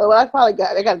time, I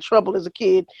got in trouble as a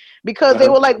kid because they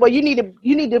were like, well, you need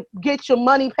to get your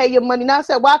money, pay your money. Now I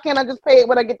said, why can't I just pay it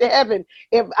when I get to heaven?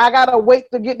 If I gotta wait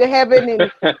to get to heaven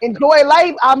and enjoy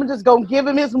life, I'm just gonna give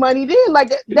him his money then. Like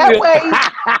that way.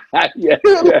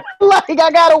 Like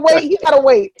I gotta wait, he gotta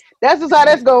wait. That's just how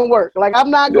that's gonna work. Like I'm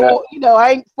not going,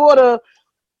 I ain't for the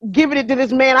giving it to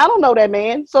this man. I don't know that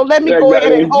man. So let me go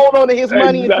ahead and hold on to his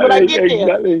money until I get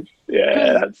there.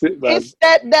 Yeah, that's it, man. It's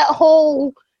that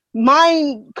whole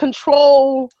mind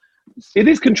control. It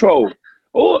is control.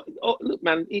 Oh look,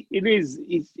 man, it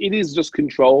is just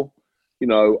control.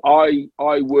 I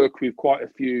work with quite a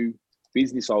few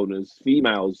business owners,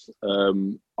 females,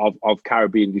 of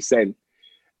Caribbean descent,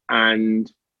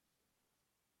 and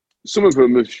some of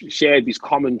them have shared this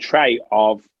common trait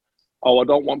of, I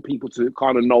don't want people to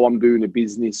kind of know I'm doing a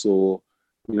business, or,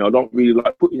 I don't really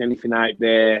like putting anything out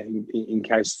there in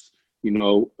case,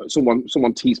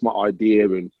 someone teased my idea.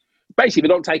 And basically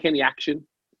they don't take any action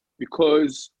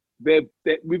because they're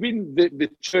within the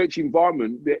church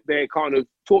environment. They're kind of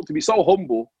taught to be so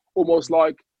humble, almost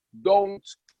like don't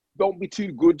be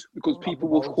too good because people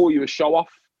will call you a show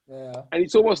off. Yeah. And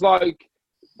it's almost like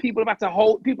people are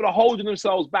holding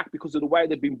themselves back because of the way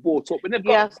they've been brought up, and they've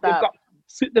got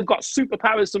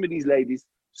superpowers. Some of these ladies,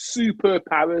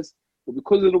 superpowers, but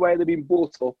because of the way they've been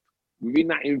brought up within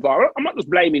that environment. I'm not just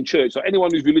blaming church. So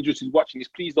anyone who's religious is watching this,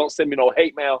 please don't send me no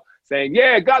hate mail saying,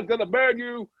 "Yeah, God's gonna burn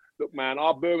you." Look, man,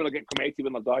 I'll burn when I get cremated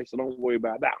when I die, so don't worry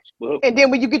about that. And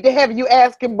then when you get to heaven, you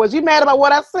ask him, "Was you mad about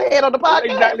what I said on the podcast?"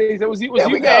 Exactly. So was you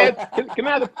mad? Can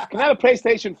I have a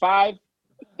PlayStation 5?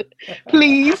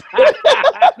 Please. You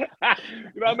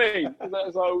know what I mean?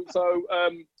 So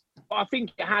I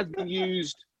think it has been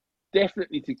used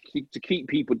definitely to keep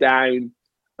people down,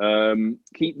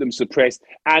 keep them suppressed,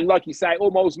 and like you say,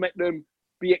 almost make them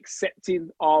be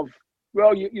accepting of,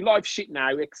 well, your life's shit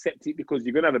now, accept it because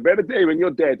you're gonna have a better day when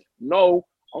you're dead. No,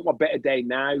 I want a better day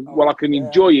now. Well, I can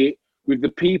enjoy it with the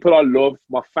people I love,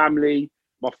 my family,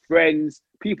 my friends,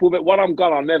 people that when I'm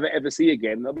gone I'll never ever see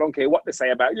again. I don't care what they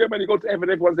say about you. When you go to heaven,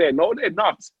 everyone's there. No, they're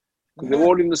not, because they're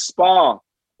all in the spa,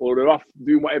 or they're off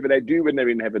doing whatever they do when they're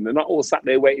in heaven. They're not all sat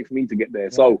there waiting for me to get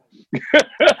there. So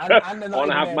I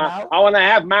want to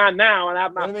have mine now, and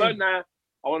have my fun now.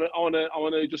 I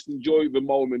want to just enjoy the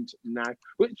moment now.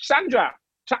 But Chandra,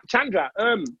 tell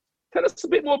us a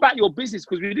bit more about your business,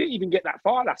 because we didn't even get that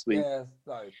far last week. Yeah,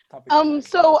 sorry.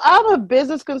 So I'm a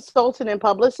business consultant and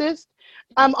publicist.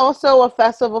 I'm also a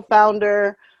festival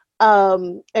founder,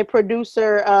 a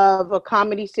producer of a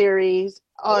comedy series,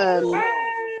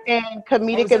 and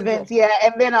comedic events. Yeah,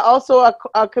 and then also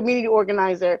a community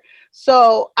organizer.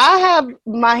 So I have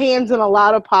my hands in a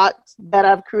lot of pots that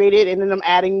I've created, and then I'm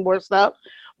adding more stuff.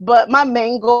 But my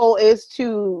main goal is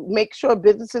to make sure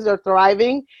businesses are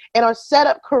thriving and are set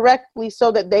up correctly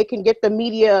so that they can get the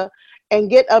media and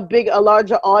get a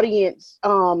larger audience,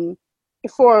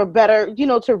 for a better,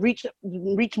 to reach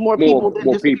more people than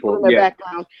just people in their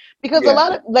background. Because a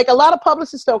lot of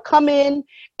publicists, they'll come in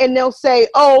and they'll say,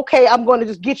 "Oh, okay, I'm going to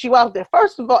just get you out there."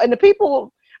 First of all, and the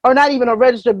people are not even a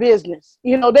registered business.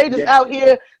 They just out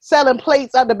here selling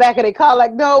plates out the back of their car.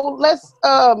 Like, no, let's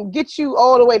get you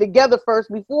all the way together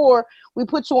first before we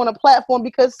put you on a platform,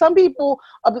 because some people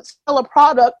sell a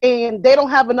product and they don't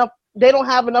have enough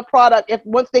product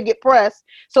once they get pressed.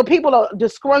 So people are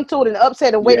disgruntled and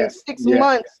upset and waiting 6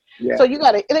 months. Yeah. So you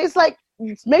got to, and it's like,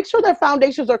 make sure their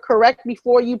foundations are correct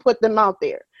before you put them out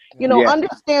there.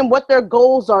 Understand what their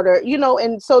goals are there,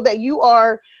 and so that you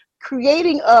are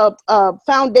creating a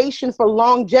foundation for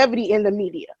longevity in the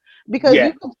media. Because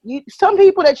some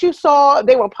people that you saw,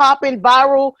 they were popping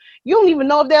viral, you don't even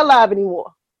know if they're alive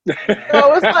anymore. So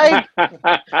it's like,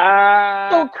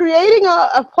 so creating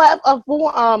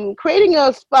creating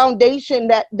a foundation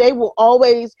that they will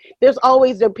always, there's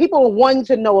always the people wanting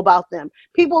to know about them.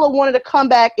 People are wanting to come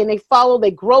back and they follow,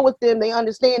 they grow with them, they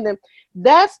understand them.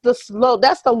 That's the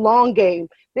long game.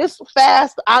 This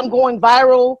fast, I'm going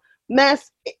viral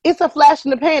mess, it's a flash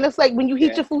in the pan. It's like when you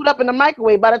heat your food up in the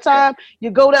microwave. By the time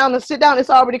you go down and sit down, it's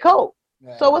already cold.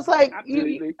 Yeah. So it's like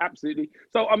absolutely.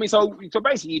 So I mean, so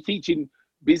basically, you're teaching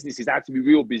businesses how to be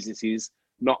real businesses,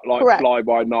 not like correct. fly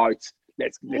by night.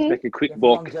 Let's make a quick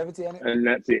buck, and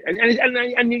that's it. And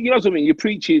you know what I mean? You're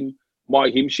preaching my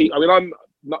hymn sheet. I mean, I'm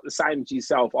not the same as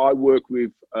yourself. I work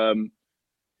with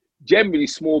generally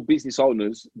small business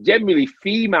owners, generally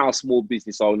female small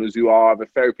business owners who are either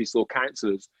therapists or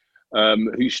counsellors,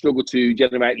 who struggle to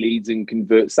generate leads and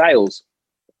convert sales.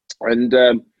 And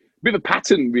a bit of a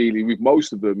pattern really with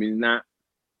most of them in that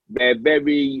they're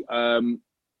very, when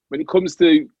it comes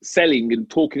to selling and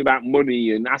talking about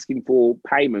money and asking for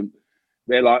payment,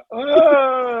 they're like,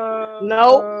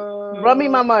 nope, run me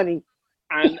my money.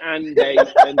 And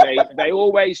they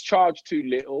always charge too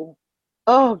little.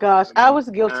 Oh gosh, I was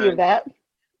guilty of that.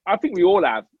 I think we all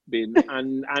have been,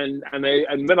 and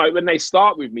when they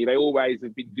start with me, they always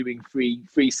have been doing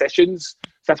free sessions. So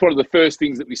that's one of the first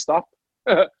things that we stop.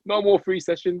 No more free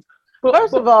sessions.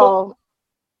 First of all,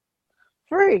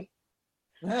 free.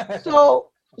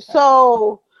 So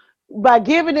by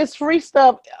giving this free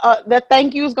stuff, that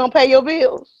thank you is gonna pay your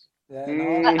bills.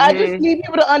 Yeah, I just need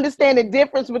people to understand the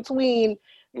difference between,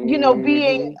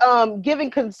 being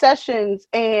giving concessions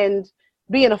and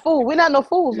being a fool. We're not no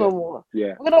fools no more.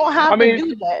 Yeah, we don't have to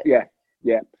do that.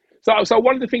 Yeah. So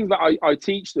one of the things that I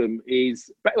teach them is,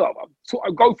 so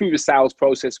I go through the sales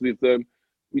process with them.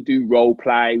 We do role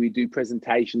play, we do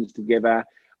presentations together.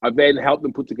 I then help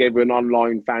them put together an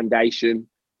online foundation,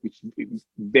 which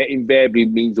invariably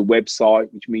means a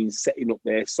website, which means setting up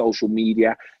their social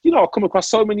media. I come across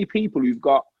so many people who've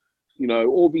got,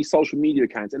 all these social media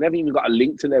accounts and they haven't even got a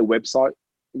link to their website.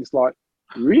 And it's like,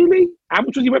 really? How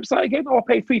much was your website again? Oh, I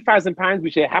paid £3,000,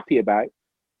 which they're happy about.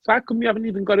 So how come you haven't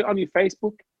even got it on your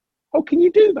Facebook? Oh, can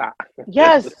you do that?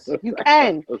 Yes, you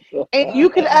can. And you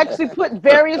can actually put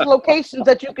various locations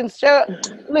that you can share.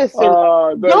 Listen,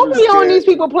 don't be on these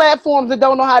people platforms that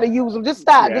don't know how to use them. Just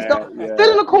stop. Just don't sit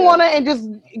in the corner and just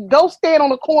go stand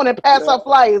on the corner and pass out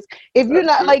flyers. If you're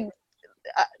not like,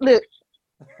 look,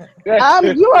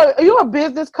 you're a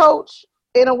business coach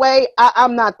in a way.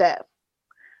 I'm not that.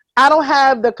 I don't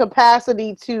have the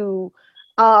capacity to.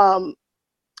 I'm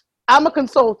a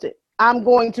consultant. I'm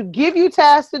going to give you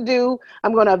tasks to do.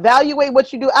 I'm going to evaluate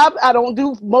what you do. I don't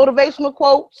do motivational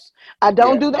quotes. I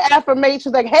don't do the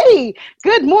affirmations like, "Hey,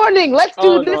 good morning. Let's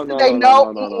do this today."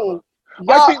 No.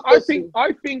 I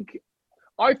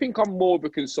think I'm more of a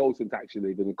consultant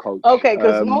actually than a coach. Okay,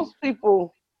 because most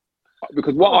people.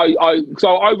 Because what I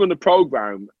run a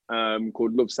program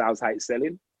called Love Sales Hate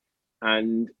Selling,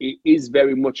 and it is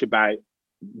very much about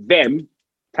them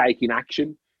taking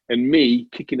action and me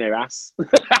kicking their ass.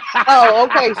 Oh,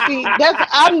 okay. See,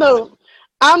 I'm the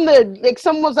like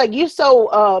someone's like, you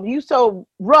so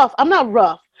rough. I'm not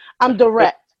rough. I'm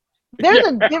direct. There's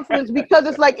a difference because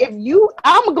it's like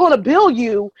I'm gonna bill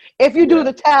you if you do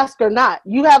the task or not.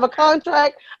 You have a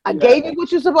contract. I gave you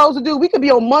what you're supposed to do. We could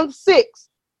be on month 6.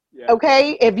 Yeah.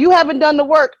 Okay. If you haven't done the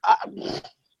work, nothing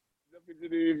to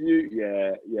do with you.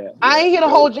 Yeah. I ain't here to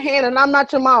hold your hand, and I'm not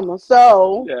your mama.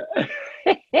 So.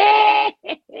 Yeah.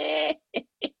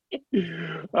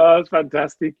 Oh, it's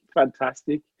fantastic.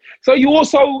 So you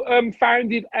also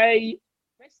founded a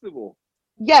festival.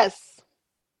 Yes,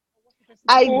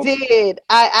 I did.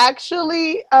 I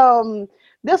actually,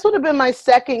 this would have been my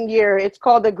second year. It's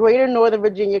called the Greater Northern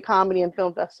Virginia Comedy and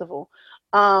Film Festival.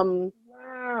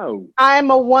 Wow.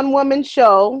 I'm a one-woman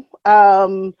show.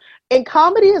 And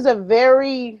comedy is a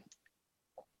very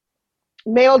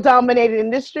male-dominated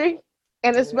industry.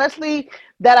 And especially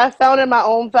that I founded my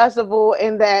own festival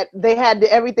and that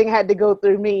everything had to go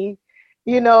through me.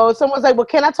 Someone's like, well,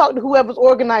 can I talk to whoever's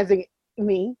organizing it?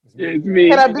 Me. It's me.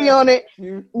 Can I be on it?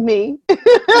 Me.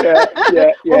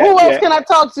 Yeah. Well, who else can I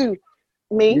talk to?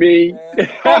 Me.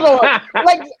 Hold on.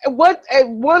 Like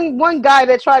one guy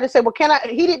that tried to say, well,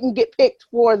 he didn't get picked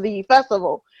for the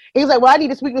festival. He's like, well, I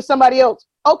need to speak to somebody else.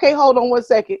 Okay, hold on 1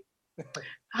 second.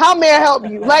 How may I help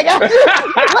you? Like,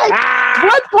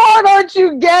 what part aren't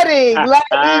you getting?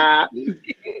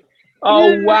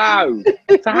 Oh wow!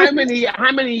 So how many?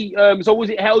 So was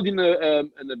it held in a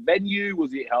venue?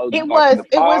 Was it held? It was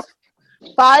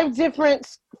 5 different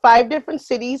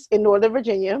cities in Northern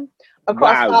Virginia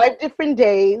across 5 different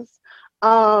days.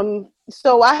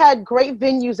 So I had great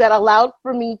venues that allowed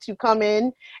for me to come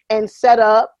in and set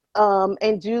up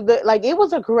and do it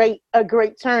was a great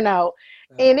turnout.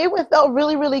 And it felt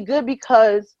really, really good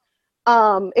because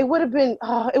it would have been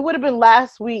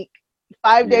last week,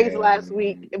 5 days last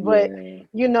week. But it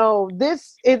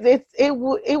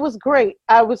was great.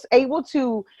 I was able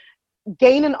to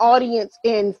gain an audience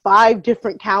in 5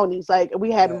 different counties. Like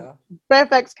we had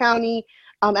Fairfax County,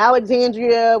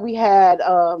 Alexandria. We had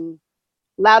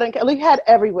Loudoun, we had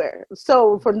everywhere.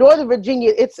 So for Northern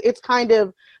Virginia, it's kind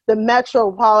of the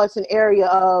metropolitan area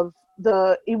of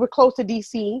you were close to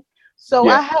DC. So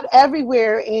I had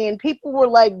everywhere, and people were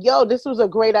like, yo, this was a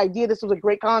great idea. This was a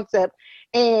great concept.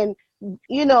 And,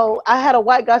 you know, I had a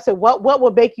white guy say, what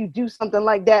would make you do something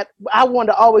like that? I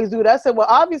wanted to always do that. I said, well,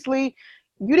 obviously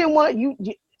you didn't want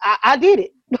to, I did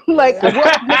it. Like,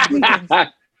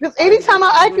 because anytime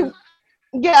I could,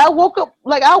 I woke up,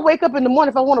 like I'll wake up in the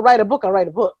morning. If I want to write a book, I'll write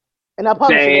a book and I'll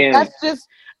publish it. That's just,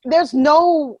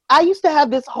 I used to have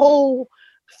this whole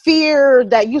fear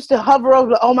that used to hover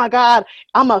over, oh my God,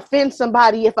 I'm gonna offend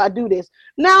somebody if I do this.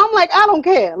 Now I'm like, I don't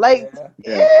care. Like,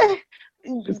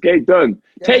 just get it done.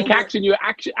 Take action. You're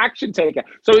action taker.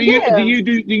 So do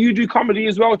you do comedy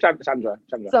as well, Sandra?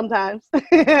 Sometimes. No,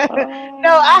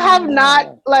 I have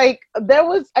not. Like,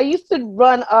 I used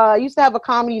to have a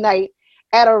comedy night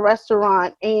at a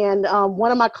restaurant, and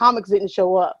one of my comics didn't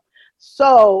show up.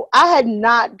 So I had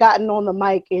not gotten on the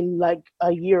mic in like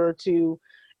a year or two,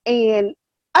 and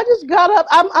I just got up.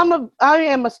 I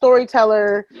am a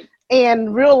storyteller,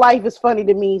 and real life is funny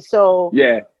to me. So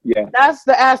that's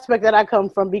the aspect that I come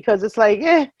from, because it's like,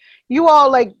 you all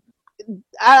like,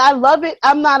 I love it.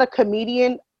 I'm not a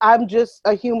comedian. I'm just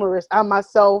a humorist. I'm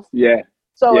myself.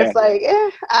 So it's like,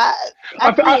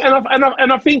 I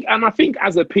think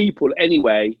as a people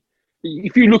anyway,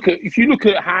 if you look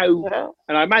at how,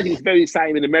 and I imagine it's very the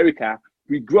same in America.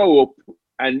 We grow up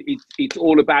and it's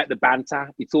all about the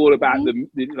banter. It's all about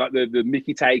the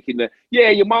Mickey taking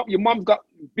your mom's got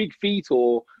big feet,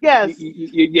 or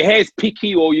your hair's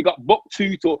picky, or you got buck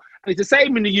tooth, and it's the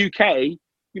same in the UK.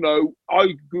 You know,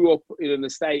 I grew up in an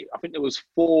estate. I think there was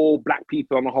 4 black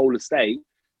people on the whole estate.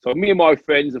 So me and my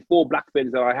friends, the 4 black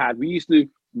friends that I had, we used to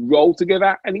roll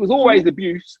together, and it was always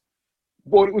abuse.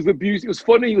 But it was abuse. It was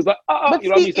funny. It was like, but you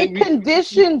know, see, it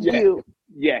conditioned you.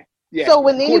 Yeah. So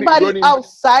when anybody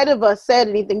outside of us said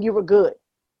anything, you were good.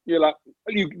 You're like,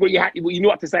 you know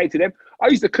what to say to them. I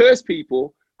used to curse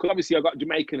people because obviously I got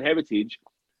Jamaican heritage,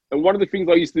 and one of the things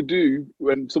I used to do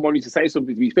when someone used to say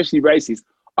something to me, especially racist,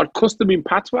 I'd cuss them in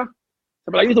patois.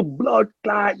 I'd be like, "You're the blood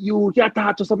clot, you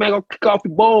to something, I'll kick off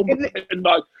your bomb," and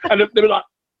they were like.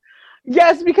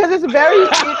 Yes, because it's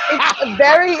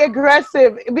very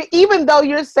aggressive. Even though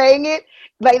you're saying it,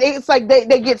 like it's like they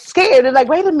get scared. They're like,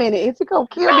 wait a minute, is it gonna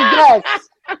kill me? Yes.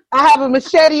 I have a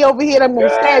machete over here. I'm gonna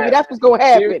stab you. That's what's gonna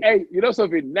happen. Hey, you know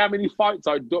something? How many fights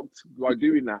I ducked by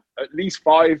doing that? At least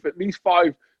five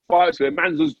fights where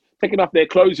man's was taking off their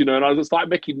clothes, you know, and I was just like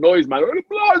making noise, man. They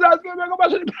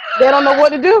don't know what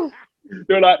to do.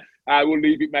 They're like, we'll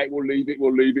leave it, mate. We'll leave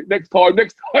it. Next time.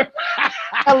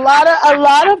 a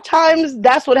lot of times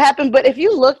that's what happened. But if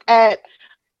you look at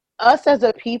us as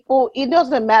a people, it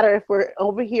doesn't matter if we're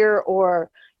over here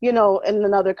or, you know, in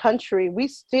another country. We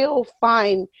still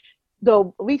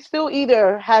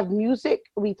either have music,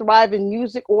 we thrive in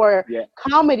music, or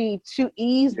comedy to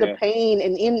ease the pain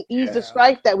and ease the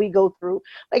strife that we go through.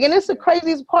 Like, and it's the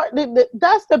craziest part.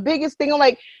 That's the biggest thing. I'm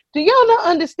like, do y'all not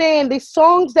understand the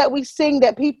songs that we sing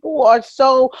that people are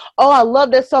so, oh, I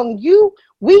love that song.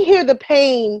 We hear the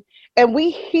pain and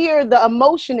we hear the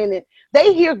emotion in it.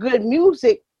 They hear good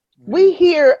music. We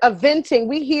hear a venting.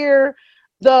 We hear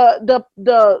the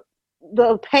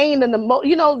pain and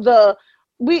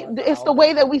it's the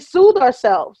way that we soothe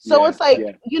ourselves. So it's like,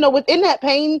 you know, within that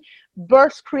pain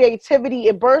bursts creativity.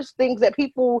 It bursts things that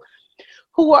people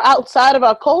who are outside of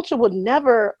our culture would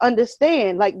never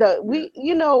understand. Like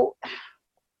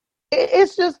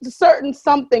it's just a certain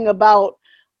something about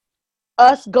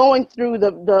us going through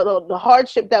the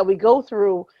hardship that we go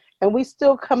through, and we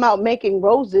still come out making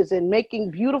roses and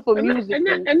making beautiful music.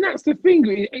 And that's the thing.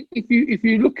 If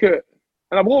you look at,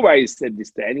 and I've always said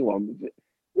this to anyone,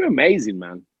 we're amazing,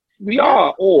 man. We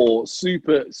are all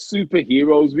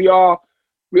superheroes.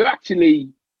 We're actually,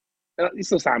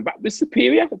 this will sound bad, we're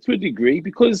superior to a degree,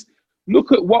 because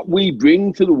look at what we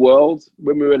bring to the world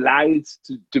when we're allowed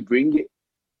to bring it.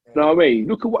 You know what I mean?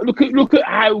 Look at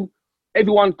how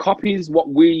everyone copies what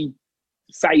we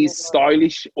say is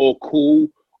stylish or cool,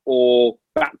 or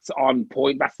that's on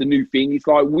point, that's the new thing. It's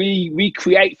like we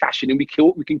create fashion and we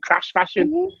can crash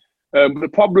fashion. But the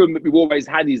problem that we've always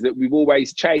had is that we've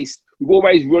always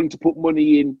run to put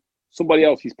money in somebody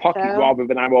else's pocket rather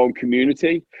than our own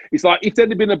community. It's like, if there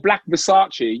had been a black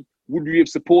Versace, would we have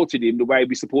supported him the way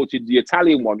we supported the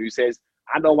Italian one who says,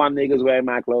 I don't want niggas wearing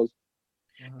my clothes?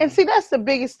 And see, that's the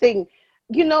biggest thing.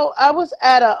 You know, I was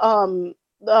at a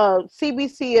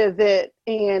CBC event,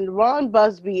 and Ron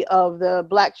Busby of the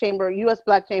U.S.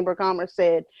 Black Chamber of Commerce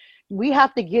said, we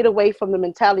have to get away from the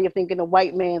mentality of thinking the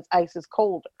white man's ice is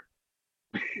colder.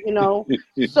 You know,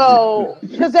 so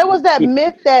because there was that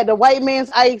myth that the white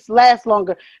man's ice lasts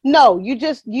longer. No, you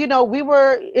just, you know,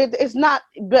 it's not,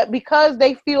 but because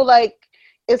they feel like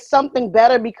it's something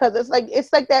better, because it's like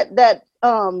that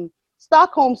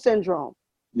Stockholm syndrome.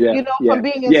 Yeah, you know, from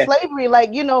being in slavery,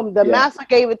 like, you know, the master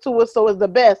gave it to us, so it's the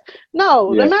best.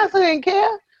 No, the master didn't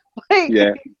care.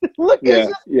 Like, look,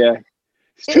 it's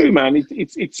true, man.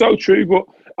 It's so true. But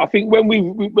I think when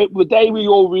the day we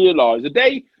all realize,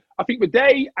 I think the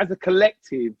day as a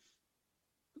collective,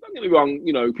 don't get me wrong,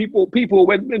 you know, people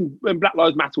when Black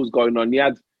Lives Matter was going on, you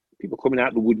had people coming out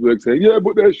of the woodwork saying, yeah,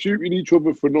 but they're shooting each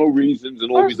other for no reasons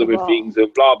and all these other things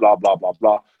and blah, blah, blah, blah,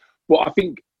 blah. But I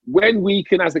think when we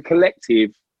can, as a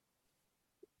collective,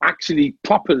 actually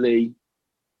properly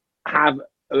have,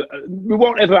 we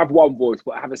won't ever have one voice,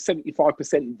 but have a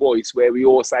 75% voice where we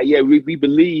all say, yeah, we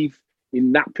believe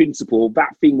in that principle,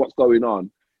 that thing, what's going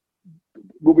on,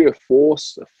 will be a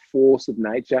force of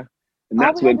nature. And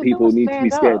that's when people need to be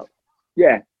scared. Up.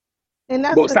 Yeah. And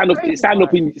that's but stand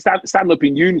up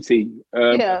in unity.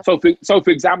 So for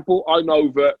example, I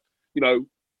know that, you know,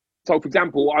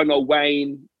 I know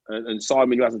Wayne and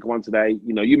Simon, who hasn't come on today,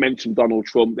 you know, you mentioned Donald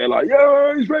Trump. They're like,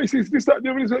 yeah, he's racist, this, that, the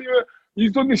other, yeah,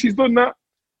 he's done this, he's done that.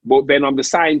 But then on the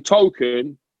same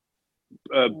token,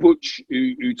 Butch,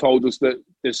 who told us that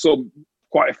there's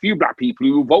quite a few black people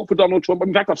who will vote for Donald Trump.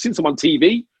 In fact, I've seen some on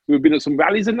TV who have been at some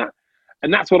rallies and that.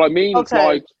 And that's what I mean.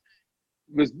 Okay.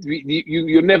 It's like,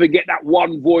 you'll never get that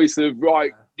one voice of,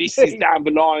 right, this is down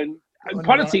the line. And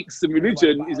politics and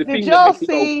religion is a thing. Did y'all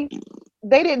see,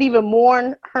 they didn't even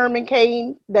mourn Herman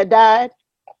Cain that died?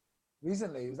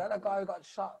 Recently? Was that a guy who got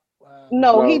shot?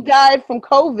 No, he died from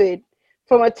COVID,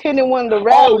 from attending one of the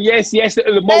rallies. Oh, yes,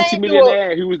 the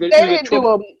multimillionaire who was the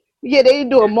Trump. They didn't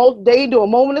do a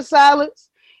moment of silence.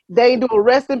 They ain't do a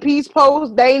rest in peace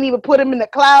pose. They ain't even put him in the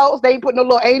clouds. They ain't put no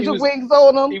little angel wings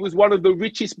on him. He was one of the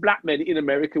richest black men in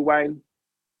America, Wayne.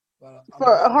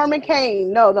 For Herman Cain,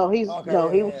 he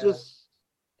was just,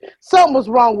 something was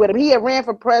wrong with him. He had ran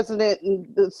for president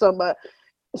and something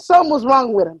was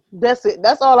wrong with him. That's it.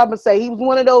 That's all I'm gonna say. He was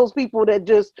one of those people that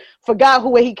just forgot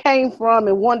where he came from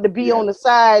and wanted to be on the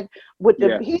side with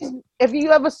the. If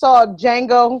you ever saw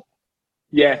Django.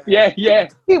 Yeah.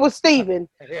 He was Steven.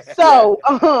 So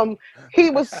he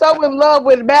was so in love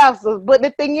with Masters. But the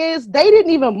thing is, they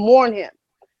didn't even mourn him.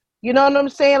 You know what I'm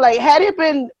saying? Like, had it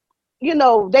been, you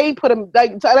know, they put him,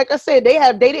 like I said, they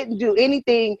didn't do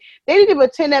anything. They didn't even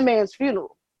attend that man's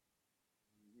funeral.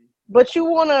 But you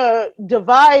want to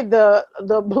divide the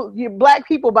black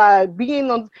people by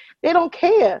being on, they don't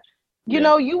care. You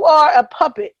know, you are a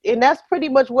puppet. And that's pretty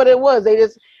much what it was.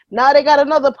 Now they got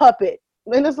another puppet.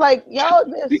 And it's like, y'all.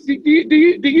 Do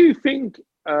you think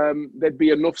there'd be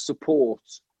enough support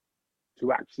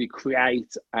to actually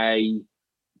create a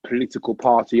political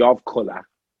party of color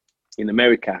in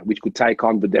America, which could take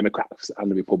on the Democrats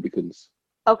and the Republicans?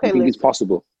 Okay, I think it's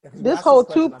possible. This whole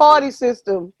two-party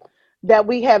system that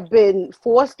we have been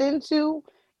forced into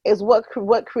is what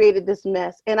created this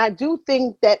mess. And I do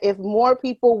think that if more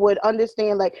people would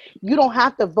understand, like, you don't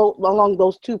have to vote along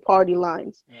those two-party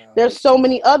lines. Yeah. There's so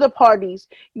many other parties.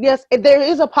 Yes, there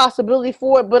is a possibility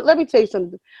for it, but let me tell you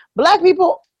something. Black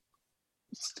people,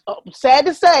 sad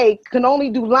to say, can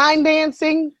only do line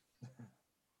dancing,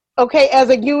 okay, as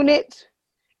a unit,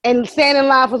 and stand in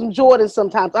line for some Jordans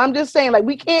sometimes. I'm just saying, like,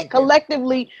 we can't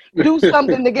collectively do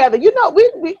something together. You know,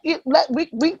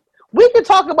 we can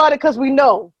talk about it because we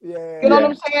know. You know what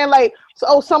I'm saying? Like,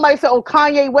 somebody said,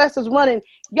 Kanye West is running.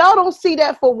 Y'all don't see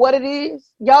that for what it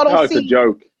is. Y'all don't see. It's a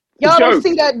joke. Y'all don't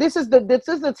see that this is the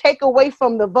takeaway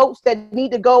from the votes that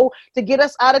need to go to get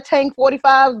us out of Tank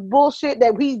 45's bullshit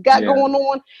that he's got going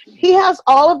on. He has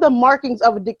all of the markings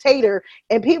of a dictator,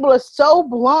 and people are so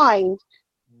blind.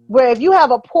 Where if you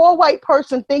have a poor white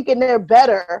person thinking they're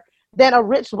better than a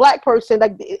rich black person,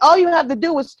 like, all you have to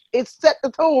do is set the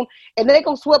tone, and they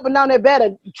go sweeping down their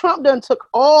better. Trump done took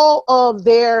all of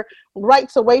their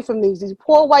rights away from these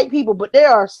poor white people, but they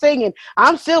are singing,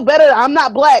 "I'm still better. I'm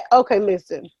not black." Okay,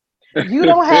 listen, you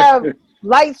don't have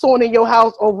lights on in your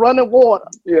house or running water.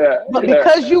 But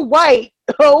because you white,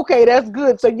 okay, that's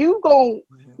good. So you gonna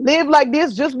live like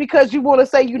this just because you want to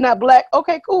say you're not black?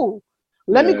 Okay, cool.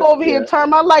 Let me go over here and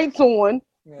turn my lights on.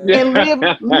 And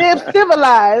live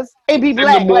civilized and be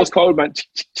black. Morse code, man.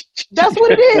 That's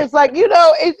what it is. Like, you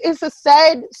know, it's a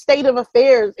sad state of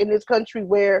affairs in this country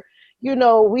where, you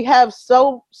know, we have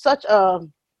such a.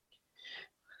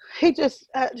 He just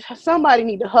somebody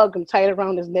need to hug him tight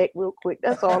around his neck real quick.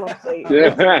 That's all I'm saying.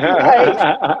 Like,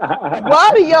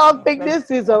 why do y'all think this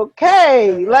is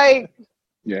okay? Like,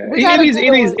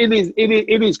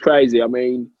 it is crazy. I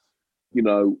mean, you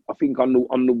know, I think on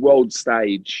the world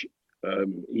stage,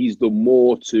 he's done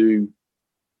more to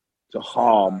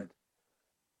harm.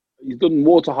 He's done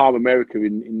more to harm America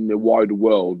in the wider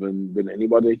world than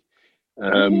anybody.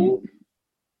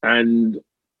 And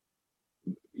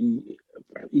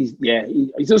he's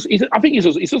I think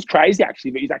he's just crazy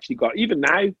actually, but he's actually got, even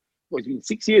now, it's been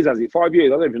 6 years, has it? 5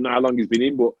 years? I don't even know how long he's been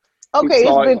in, but okay,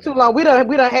 it's been too long. We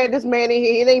done had this man in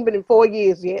here. It ain't been in 4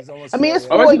 years yet. I mean, it's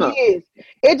 4 years.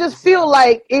 It just feel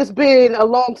like it's been a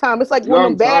long time. It's like one of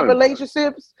them bad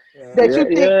relationships that you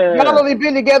think y'all only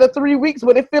been together 3 weeks,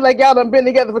 but it feel like y'all done been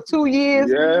together for 2 years.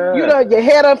 Yeah. You done, your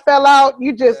hair done fell out.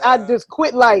 I just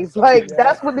quit life. Like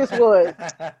that's what this was.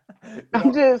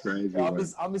 I'm just. Crazy, I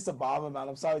miss Obama, man.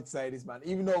 I'm sorry to say this, man.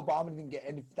 Even though Obama didn't get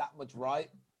that much right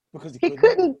because he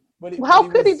couldn't. How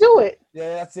could he do it?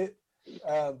 Yeah, that's it.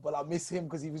 But I miss him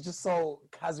because he was just so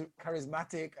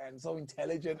charismatic and so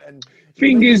intelligent. And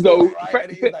thing is, though,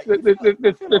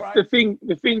 the thing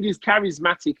is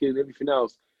charismatic and everything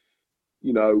else.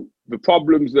 You know, the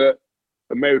problems that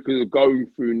Americans are going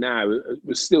through now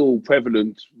were still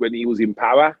prevalent when he was in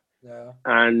power. Yeah.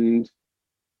 And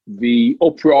the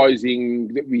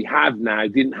uprising that we have now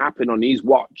didn't happen on his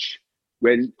watch.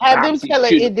 When have them tell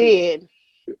it did.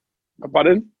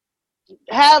 Pardon?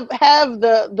 Have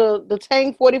the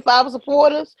Tang 45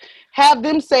 supporters have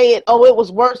them say it. Oh, it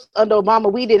was worse under Obama.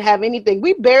 We didn't have anything.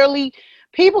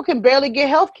 People can barely get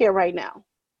health care right now.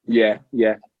 Yeah.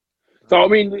 So I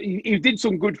mean, he did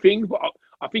some good things, but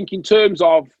I think in terms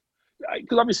of,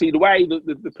 because obviously the way that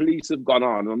the police have gone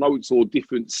on, I know it's all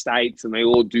different states and they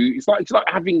all do. It's like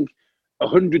having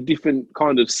 100 different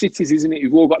kind of cities, isn't it?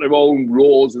 You've all got their own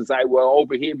laws and say, well,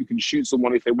 over here we can shoot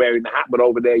someone if they're wearing the hat, but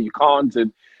over there you can't.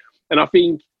 And I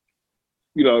think,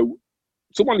 you know,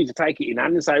 someone needs to take it in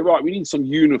hand and say, right, we need some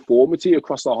uniformity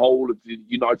across the whole of the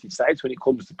United States when it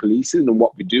comes to policing and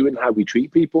what we do and how we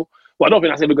treat people. But I don't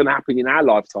think that's ever going to happen in our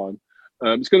lifetime.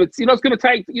 It's going to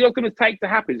take to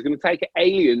happen. It's going to take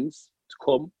aliens to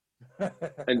come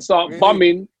and start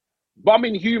bombing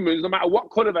humans, no matter what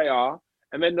color they are,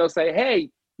 and then they'll say, "Hey,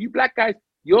 you black guys,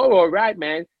 you're all right,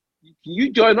 man. Can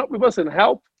you join up with us and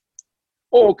help,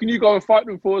 or can you go and fight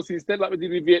them for us instead, like we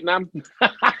did in Vietnam?"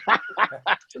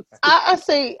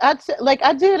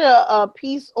 I did a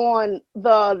piece on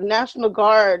the National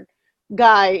Guard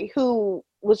guy who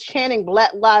was chanting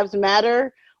Black Lives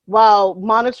Matter while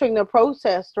monitoring the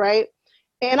protest, right?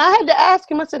 And I had to ask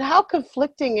him, I said, how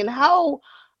conflicting and how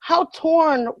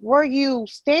torn were you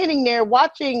standing there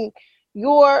watching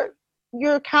your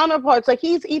counterparts? Like,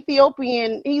 he's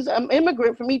Ethiopian, he's an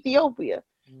immigrant from Ethiopia.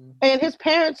 And his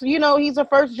parents, you know, he's a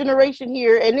first generation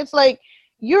here. And it's like,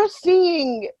 you're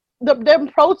seeing them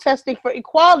protesting for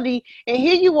equality. And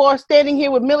here you are standing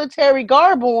here with military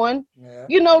garb on,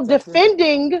 you know,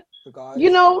 defending, you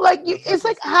know, like, it's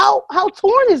like, how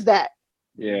torn is that?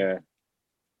 Yeah.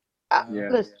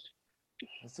 Listen,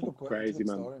 That's a good point. Crazy,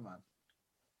 man. Story, man.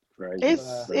 Crazy.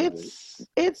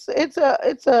 It's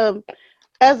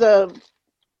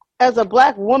as a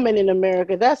black woman in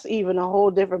America, that's even a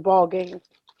whole different ball game.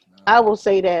 I will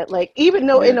say that. Like, even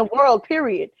though in the world,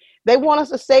 period, they want us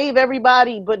to save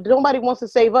everybody, but nobody wants to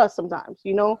save us sometimes,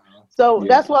 you know? So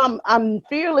that's why I'm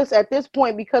fearless at this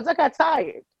point, because I got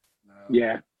tired.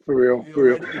 Yeah, for real.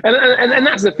 And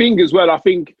that's the thing as well. I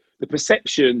think the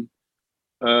perception,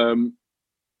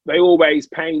 they always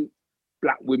paint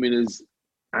black women as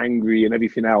angry and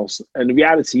everything else. And the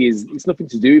reality is, it's nothing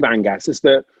to do with anger. It's just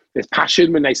that there's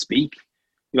passion when they speak.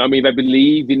 You know what I mean? They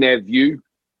believe in their view.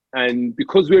 And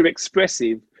because we're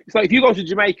expressive, it's like if you go to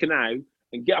Jamaica now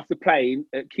and get off the plane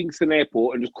at Kingston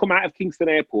Airport and just come out of Kingston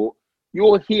Airport,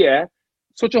 you'll hear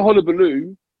such a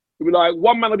hullabaloo. It'll be like,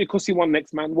 one man will be cussing one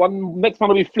next man, next man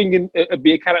will be flinging a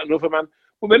beer can at another man.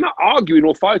 But they're not arguing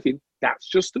or fighting. That's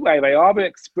just the way they are. They're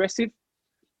expressive.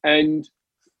 And,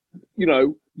 you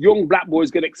know, young black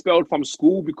boys get expelled from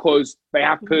school because they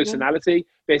have personality.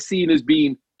 They're seen as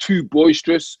being too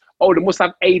boisterous. Oh, they must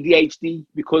have ADHD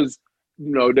because,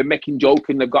 you know, they're making joke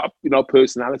and they've got, you know,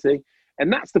 personality.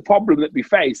 And that's the problem that we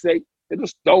face. They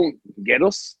just don't get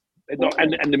us. They don't,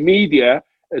 and the media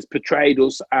has portrayed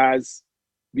us as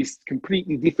this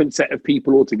completely different set of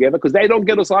people altogether, because they don't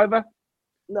get us either.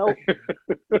 No.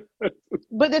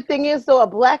 But the thing is, though, a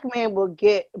black man will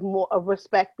get more of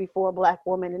respect before a black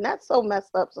woman, and that's so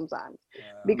messed up sometimes.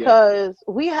 Because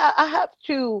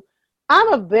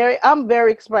I'm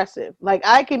very expressive. Like,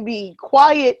 I can be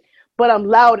quiet, but I'm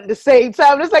loud at the same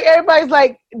time. It's like everybody's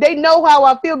like, they know how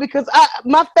I feel because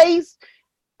my face,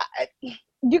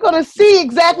 you're gonna see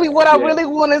exactly what I really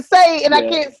want to say, and I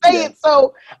can't say it,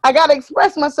 so I gotta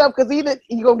express myself, because either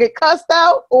you're gonna get cussed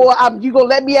out or you gonna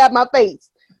let me have my face.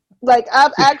 Like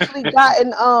I've actually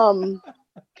gotten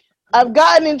I've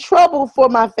gotten in trouble for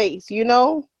my face, you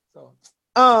know.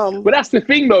 But that's the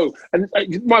thing, though. And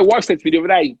my wife said to me the other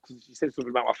day, she said something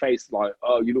about my face, like,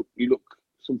 "Oh, you look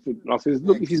something." And I said,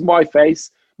 "Look, this is my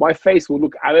face. My face will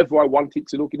look however I want it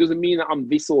to look. It doesn't mean that I'm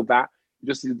this or that.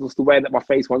 It's just the way that my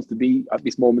face wants to be at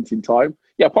this moment in time."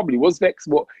 Yeah, I probably was vexed,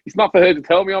 but it's not for her to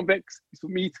tell me I'm vexed. It's for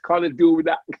me to kind of deal with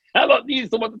that. I don't need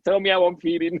someone to tell me how I'm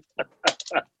feeling.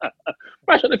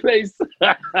 Bash on the face.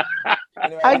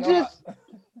 Anyway, I just.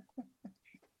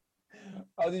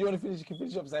 Oh, did you want to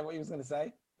finish up saying what you was going to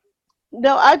say?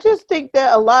 No, I just think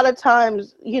that a lot of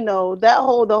times, you know, the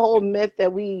whole myth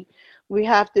that we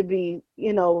have to be,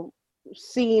 you know,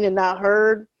 seen and not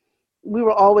heard. We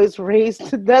were always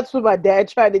raised. That's what my dad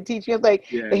tried to teach me. Like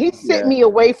he sent me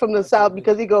away from the South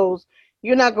because he goes,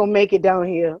 "You're not gonna make it down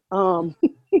here.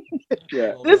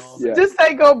 This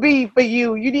ain't gonna be for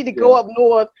you. You need to go up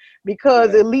north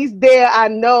because at least there I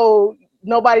know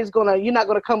you're not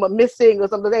gonna come up missing or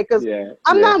something like that. Because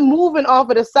I'm not moving off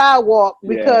of the sidewalk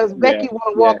because Becky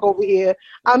want to walk over here.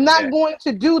 I'm not going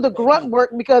to do the grunt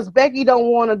work because Becky don't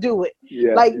want to do it.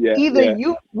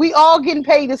 We all getting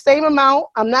paid the same amount.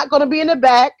 I'm not gonna be in the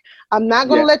back. I'm not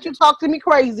gonna let you talk to me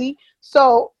crazy.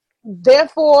 So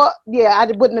therefore,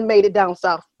 I wouldn't have made it down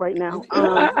south right now.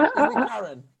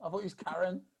 Karen? I thought it was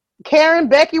Karen. Karen,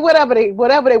 Becky, whatever they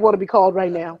want to be called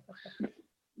right now.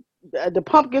 The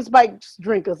pumpkin spice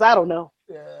drinkers. I don't know.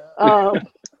 Yeah.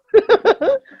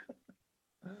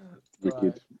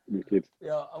 Wicked.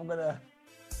 Yeah, I'm gonna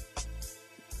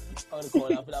call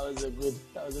it up.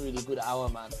 That was a really good hour,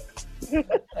 man.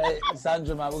 Hey,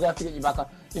 Sandra, man, we're gonna have to get you back on.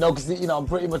 You know, because I'm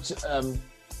pretty much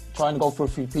trying to go for a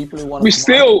few people who want. We've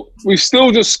still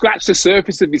just scratched the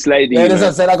surface of this lady. Yeah, that's what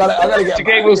I said. I gotta get.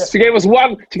 She gave us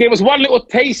one little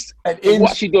taste of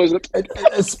what she does. A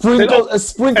sprinkle of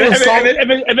salt.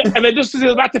 And then just as I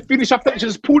was about to finish off, she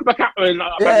just pulled back at her and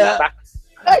back.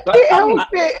 I can't help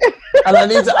it. And I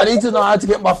need to know how to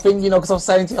get my thing, because I'm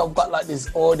saying to you, I've got like this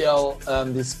audio,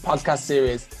 this podcast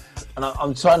series, and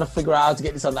I'm trying to figure out how to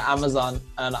get this on the Amazon,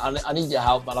 and I need your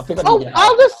help, man. I think I need your help.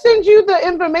 I'll just send you the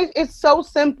information. It's so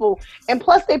simple, and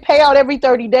plus they pay out every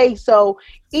 30 days. So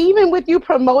even with you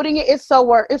promoting it, it's so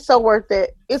worth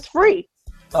it. It's free.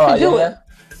 All right, do it.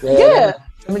 Yeah.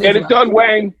 Get it done,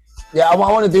 Wayne. Yeah, I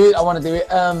want to do it.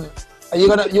 Are you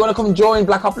wanna come join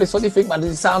Blackopolis? What do you think, man?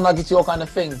 Does it sound like it's your kind of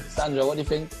thing, Sandra? What do you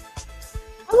think?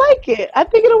 I like it. I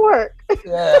think it'll work.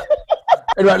 Yeah.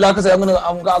 Anyway, like I said,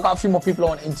 I've got a few more people I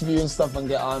want to interview and stuff and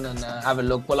get on and have a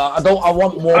look. Well, I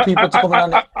want more people to come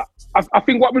on. I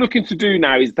think what we're looking to do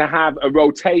now is to have a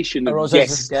rotation of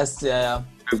guests. Yeah.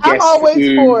 I'm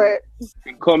always for it.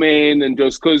 Come in and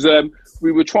just because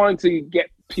we were trying to get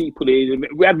people in.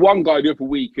 We had one guy the other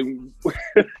week, and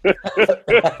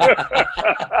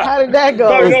how did that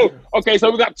go? No. Okay,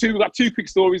 so we got two quick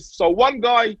stories. So one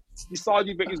guy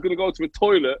decided that he was going to go to a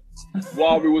toilet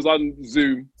while we was on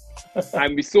Zoom,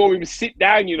 and we saw him sit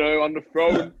down, on the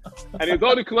throne, and he was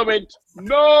on the comment,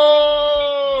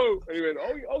 "No!" And he went,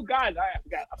 "Oh God, I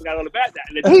forgot all about that."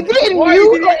 And he didn't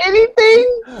mute or anything.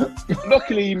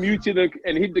 Luckily, he muted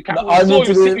and hid the camera. I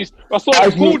saw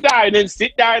him cool down and then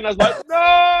sit down. And I was like,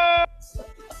 "No!"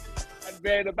 And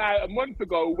then about a month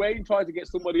ago, Wayne tried to get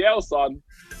somebody else on.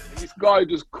 And this guy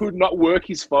just could not work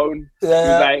his phone. Yeah. He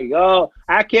was like, "Oh,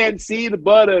 I can't see the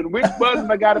button. Which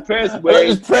button I got to press?"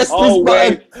 Wayne, press this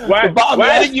button.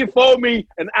 Why didn't you phone me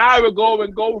an hour ago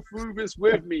and go through this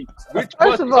with me? Which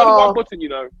button? There's only one button,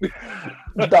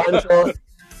 Dinosaur.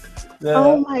 Yeah.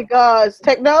 Oh my gosh.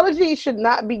 Technology should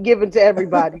not be given to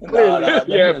everybody, clearly.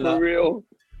 Yeah, for real.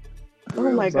 Oh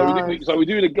my God. So we're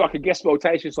doing a guest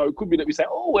rotation, so it could be that we say,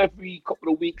 every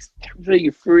couple of weeks,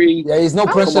 you're free. Yeah, there's no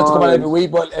pressure to come on every week,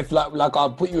 but if like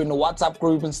I'll put you in the WhatsApp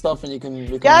group and stuff, and you can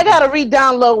I gotta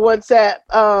re-download WhatsApp.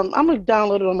 I'm gonna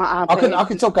download it on my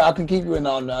iPad. I can keep you in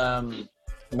on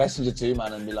Messenger too,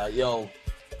 man, and be like, yo.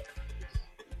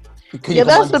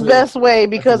 That's the best way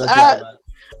because I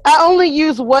only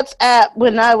use WhatsApp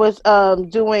when I was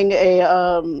doing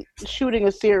shooting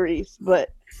a series, but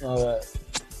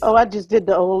I just did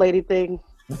the old lady thing.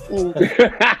 Y'all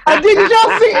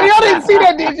didn't see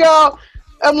that, did y'all?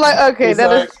 I'm like, okay,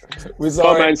 Oh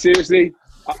man, seriously,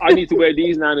 I need to wear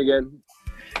these now and again.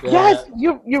 Yeah. Yes,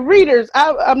 your readers.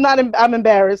 I'm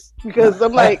embarrassed because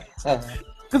I'm like.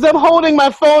 Because I'm holding my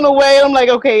phone away. I'm like,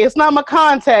 okay, it's not my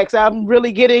contacts. I'm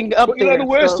really getting up there. The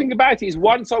worst thing about it is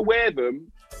once I wear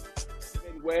them,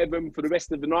 wear them for the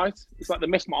rest of the night. It's like they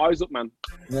mess my eyes up, man.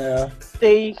 Yeah.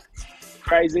 See?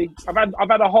 Crazy. I've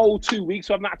had a whole 2 weeks,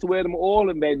 so I've not had to wear them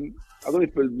all, and then I don't know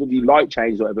if the light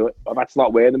changed or whatever. I've had to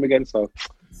start wearing them again. So,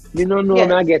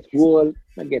 man, I get old.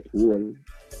 I get one.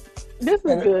 This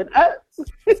is good.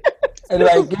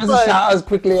 Anyway, give us a shout out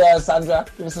quickly, Sandra.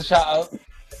 Give us a shout out.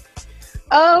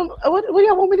 What do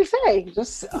y'all want me to say?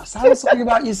 Just say something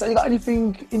about yourself. You got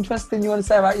anything interesting you want to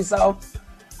say about yourself?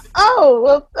 Oh,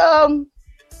 well,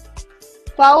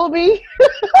 follow me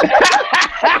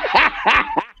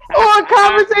on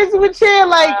Conversation with Chan.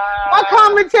 Like, my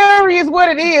commentary is what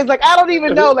it is. Like, I don't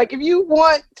even know. Like, if you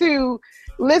want to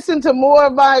listen to more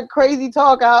of my crazy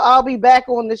talk, I'll be back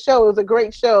on the show. It was a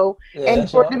great show. Yeah, and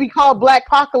for it to be called Black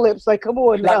Apocalypse, like, come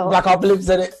on now. Black Apocalypse,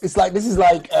 it's like, this is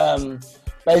like,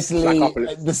 basically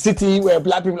the city where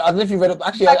black people, I don't know if you've read it,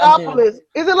 actually. Blackopolis.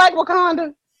 Is it like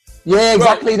Wakanda? Yeah,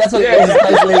 exactly. That's what it is.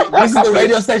 Basically, this is the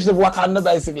radio station of Wakanda,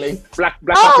 basically. Black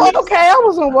okay. I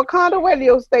was on Wakanda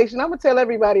radio station. I'm gonna tell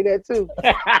everybody that too.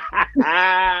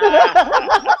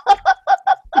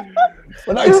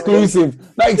 We're not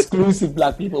exclusive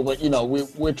black people, but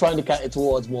we're trying to cater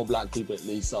towards more black people at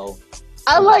least. So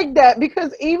I like that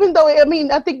because even though I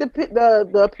think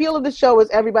the appeal of the show is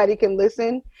everybody can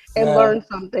listen and learn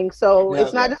something. So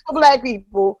it's not just for black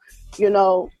people.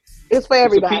 It's for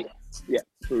everybody.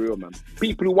 For real, man.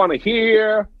 People who want to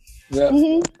hear. Yeah.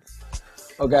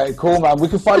 Mm-hmm. Okay, cool, man. We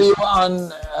can follow you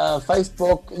on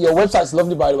Facebook. Your website's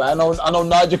lovely, by the way. I know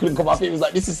Nigel couldn't come up here. He was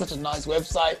like, "This is such a nice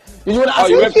website." Did you want to ask?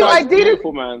 Your website's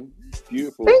beautiful, man.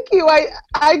 Beautiful. Thank you.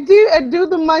 I do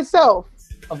them myself.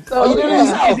 So you do it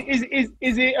yourself?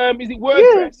 Is it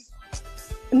WordPress?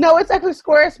 Yeah. No, it's actually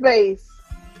Squarespace.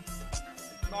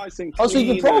 Nice and clean. So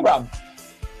you can program?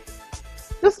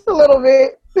 Just a little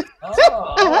bit. Oh,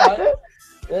 all right.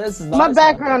 Yeah, this is nice, my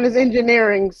background is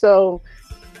engineering, so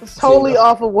it's totally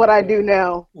off of what I do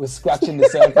now. We're scratching the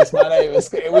surface, man.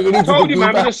 I told you,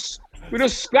 man. We're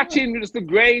just scratching just the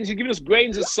grains. You're giving us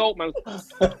grains of salt, man. I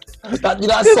don't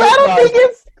think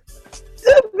it's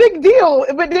a big deal.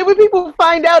 But then when people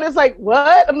find out, it's like,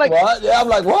 what? I'm like, what? Yeah, I'm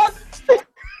like, what?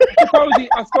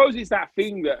 I suppose it's that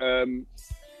thing that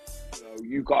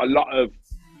you've got a lot of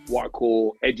what I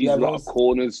call edges, a lot of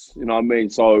corners. You know what I mean?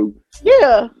 So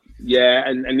yeah,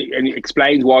 and it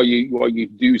explains why you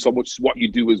do so much what you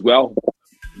do as well,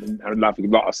 and having a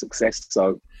lot of success.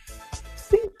 So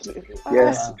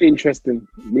yes, interesting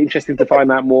to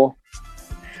find out more.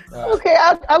 Okay,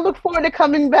 I look forward to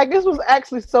coming back. This was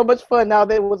actually so much fun now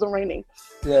that it wasn't raining.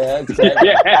 Yeah, it's great.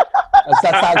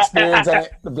 That's our experience,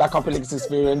 the Black Apocalypse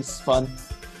experience, fun.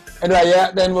 Anyway,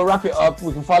 then we'll wrap it up.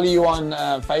 We can follow you on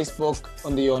Facebook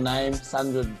under your name,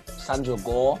 Sandra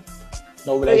Gore.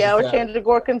 No relation. We're Sandra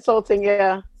Gore Consulting.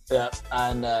 Yeah,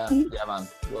 and man,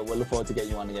 we'll look forward to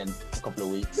getting you on again in a couple of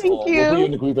weeks. Thank you. We'll put you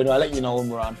in the group, and I'll let you know when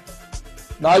we're on.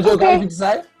 Nigel, got anything to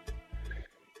say?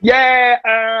 Yeah,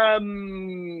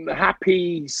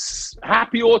 happy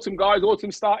autumn, guys.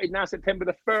 Autumn started now, September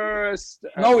the 1st.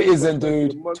 No, it isn't,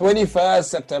 dude. 21st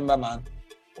September, man.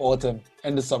 Autumn,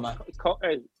 end of summer. It's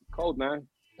cold now.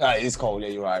 It is cold, yeah,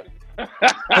 you're right.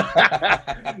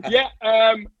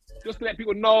 Just to let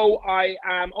people know, I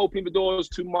am opening the doors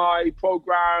to my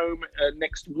program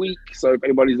next week. So if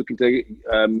anybody's looking to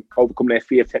overcome their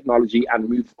fear of technology and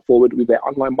move forward with their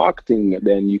online marketing,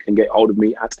 then you can get hold of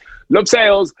me at Love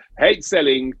Sales, Hate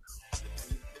Selling,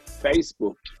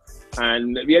 Facebook.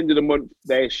 And at the end of the month,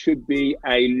 there should be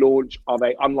a launch of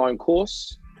an online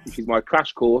course, which is my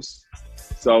crash course.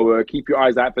 So keep your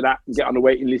eyes out for that and get on the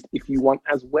waiting list if you want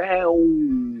as well.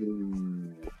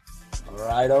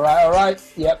 All right.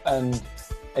 Yep, and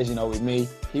as you know with me,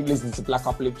 keep listening to Black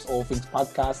Apocalypse All Things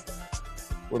Podcast.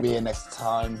 We'll be here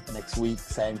next week,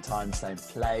 same time, same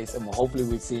place, and hopefully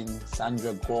we've seen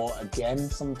Sandra Gore again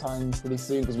sometime pretty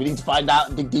soon because we need to find out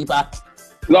and dig deeper.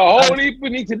 The whole heap we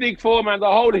need to dig for, man. The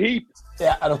whole heap.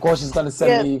 Yeah, and of course she's gonna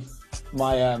send me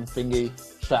my thingy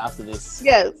straight after this.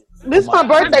 Yes, this is my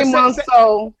birthday month,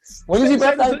 so. When is your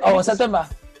birthday? Oh, September.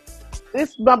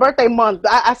 This is my birthday month.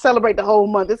 I celebrate the whole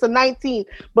month. It's the 19th,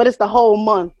 but it's the whole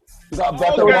month. You got a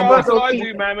birthday that's what I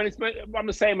do, man. I'm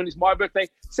the same when it's my birthday.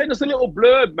 Send us a little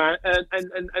blurb, man,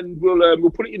 and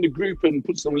we'll put it in the group and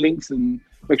put some links and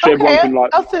make sure everyone can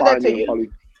I'll send that to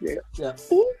you. Yeah.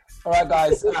 All right,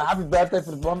 guys. Happy birthday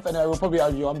for the month. Anyway, we'll probably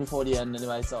have you on before the end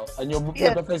anyway. So, and your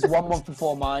birthday is 1 month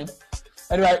before mine.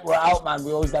 Anyway, we're out, man.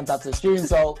 We always done that to tune.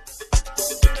 So,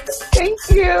 thank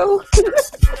you.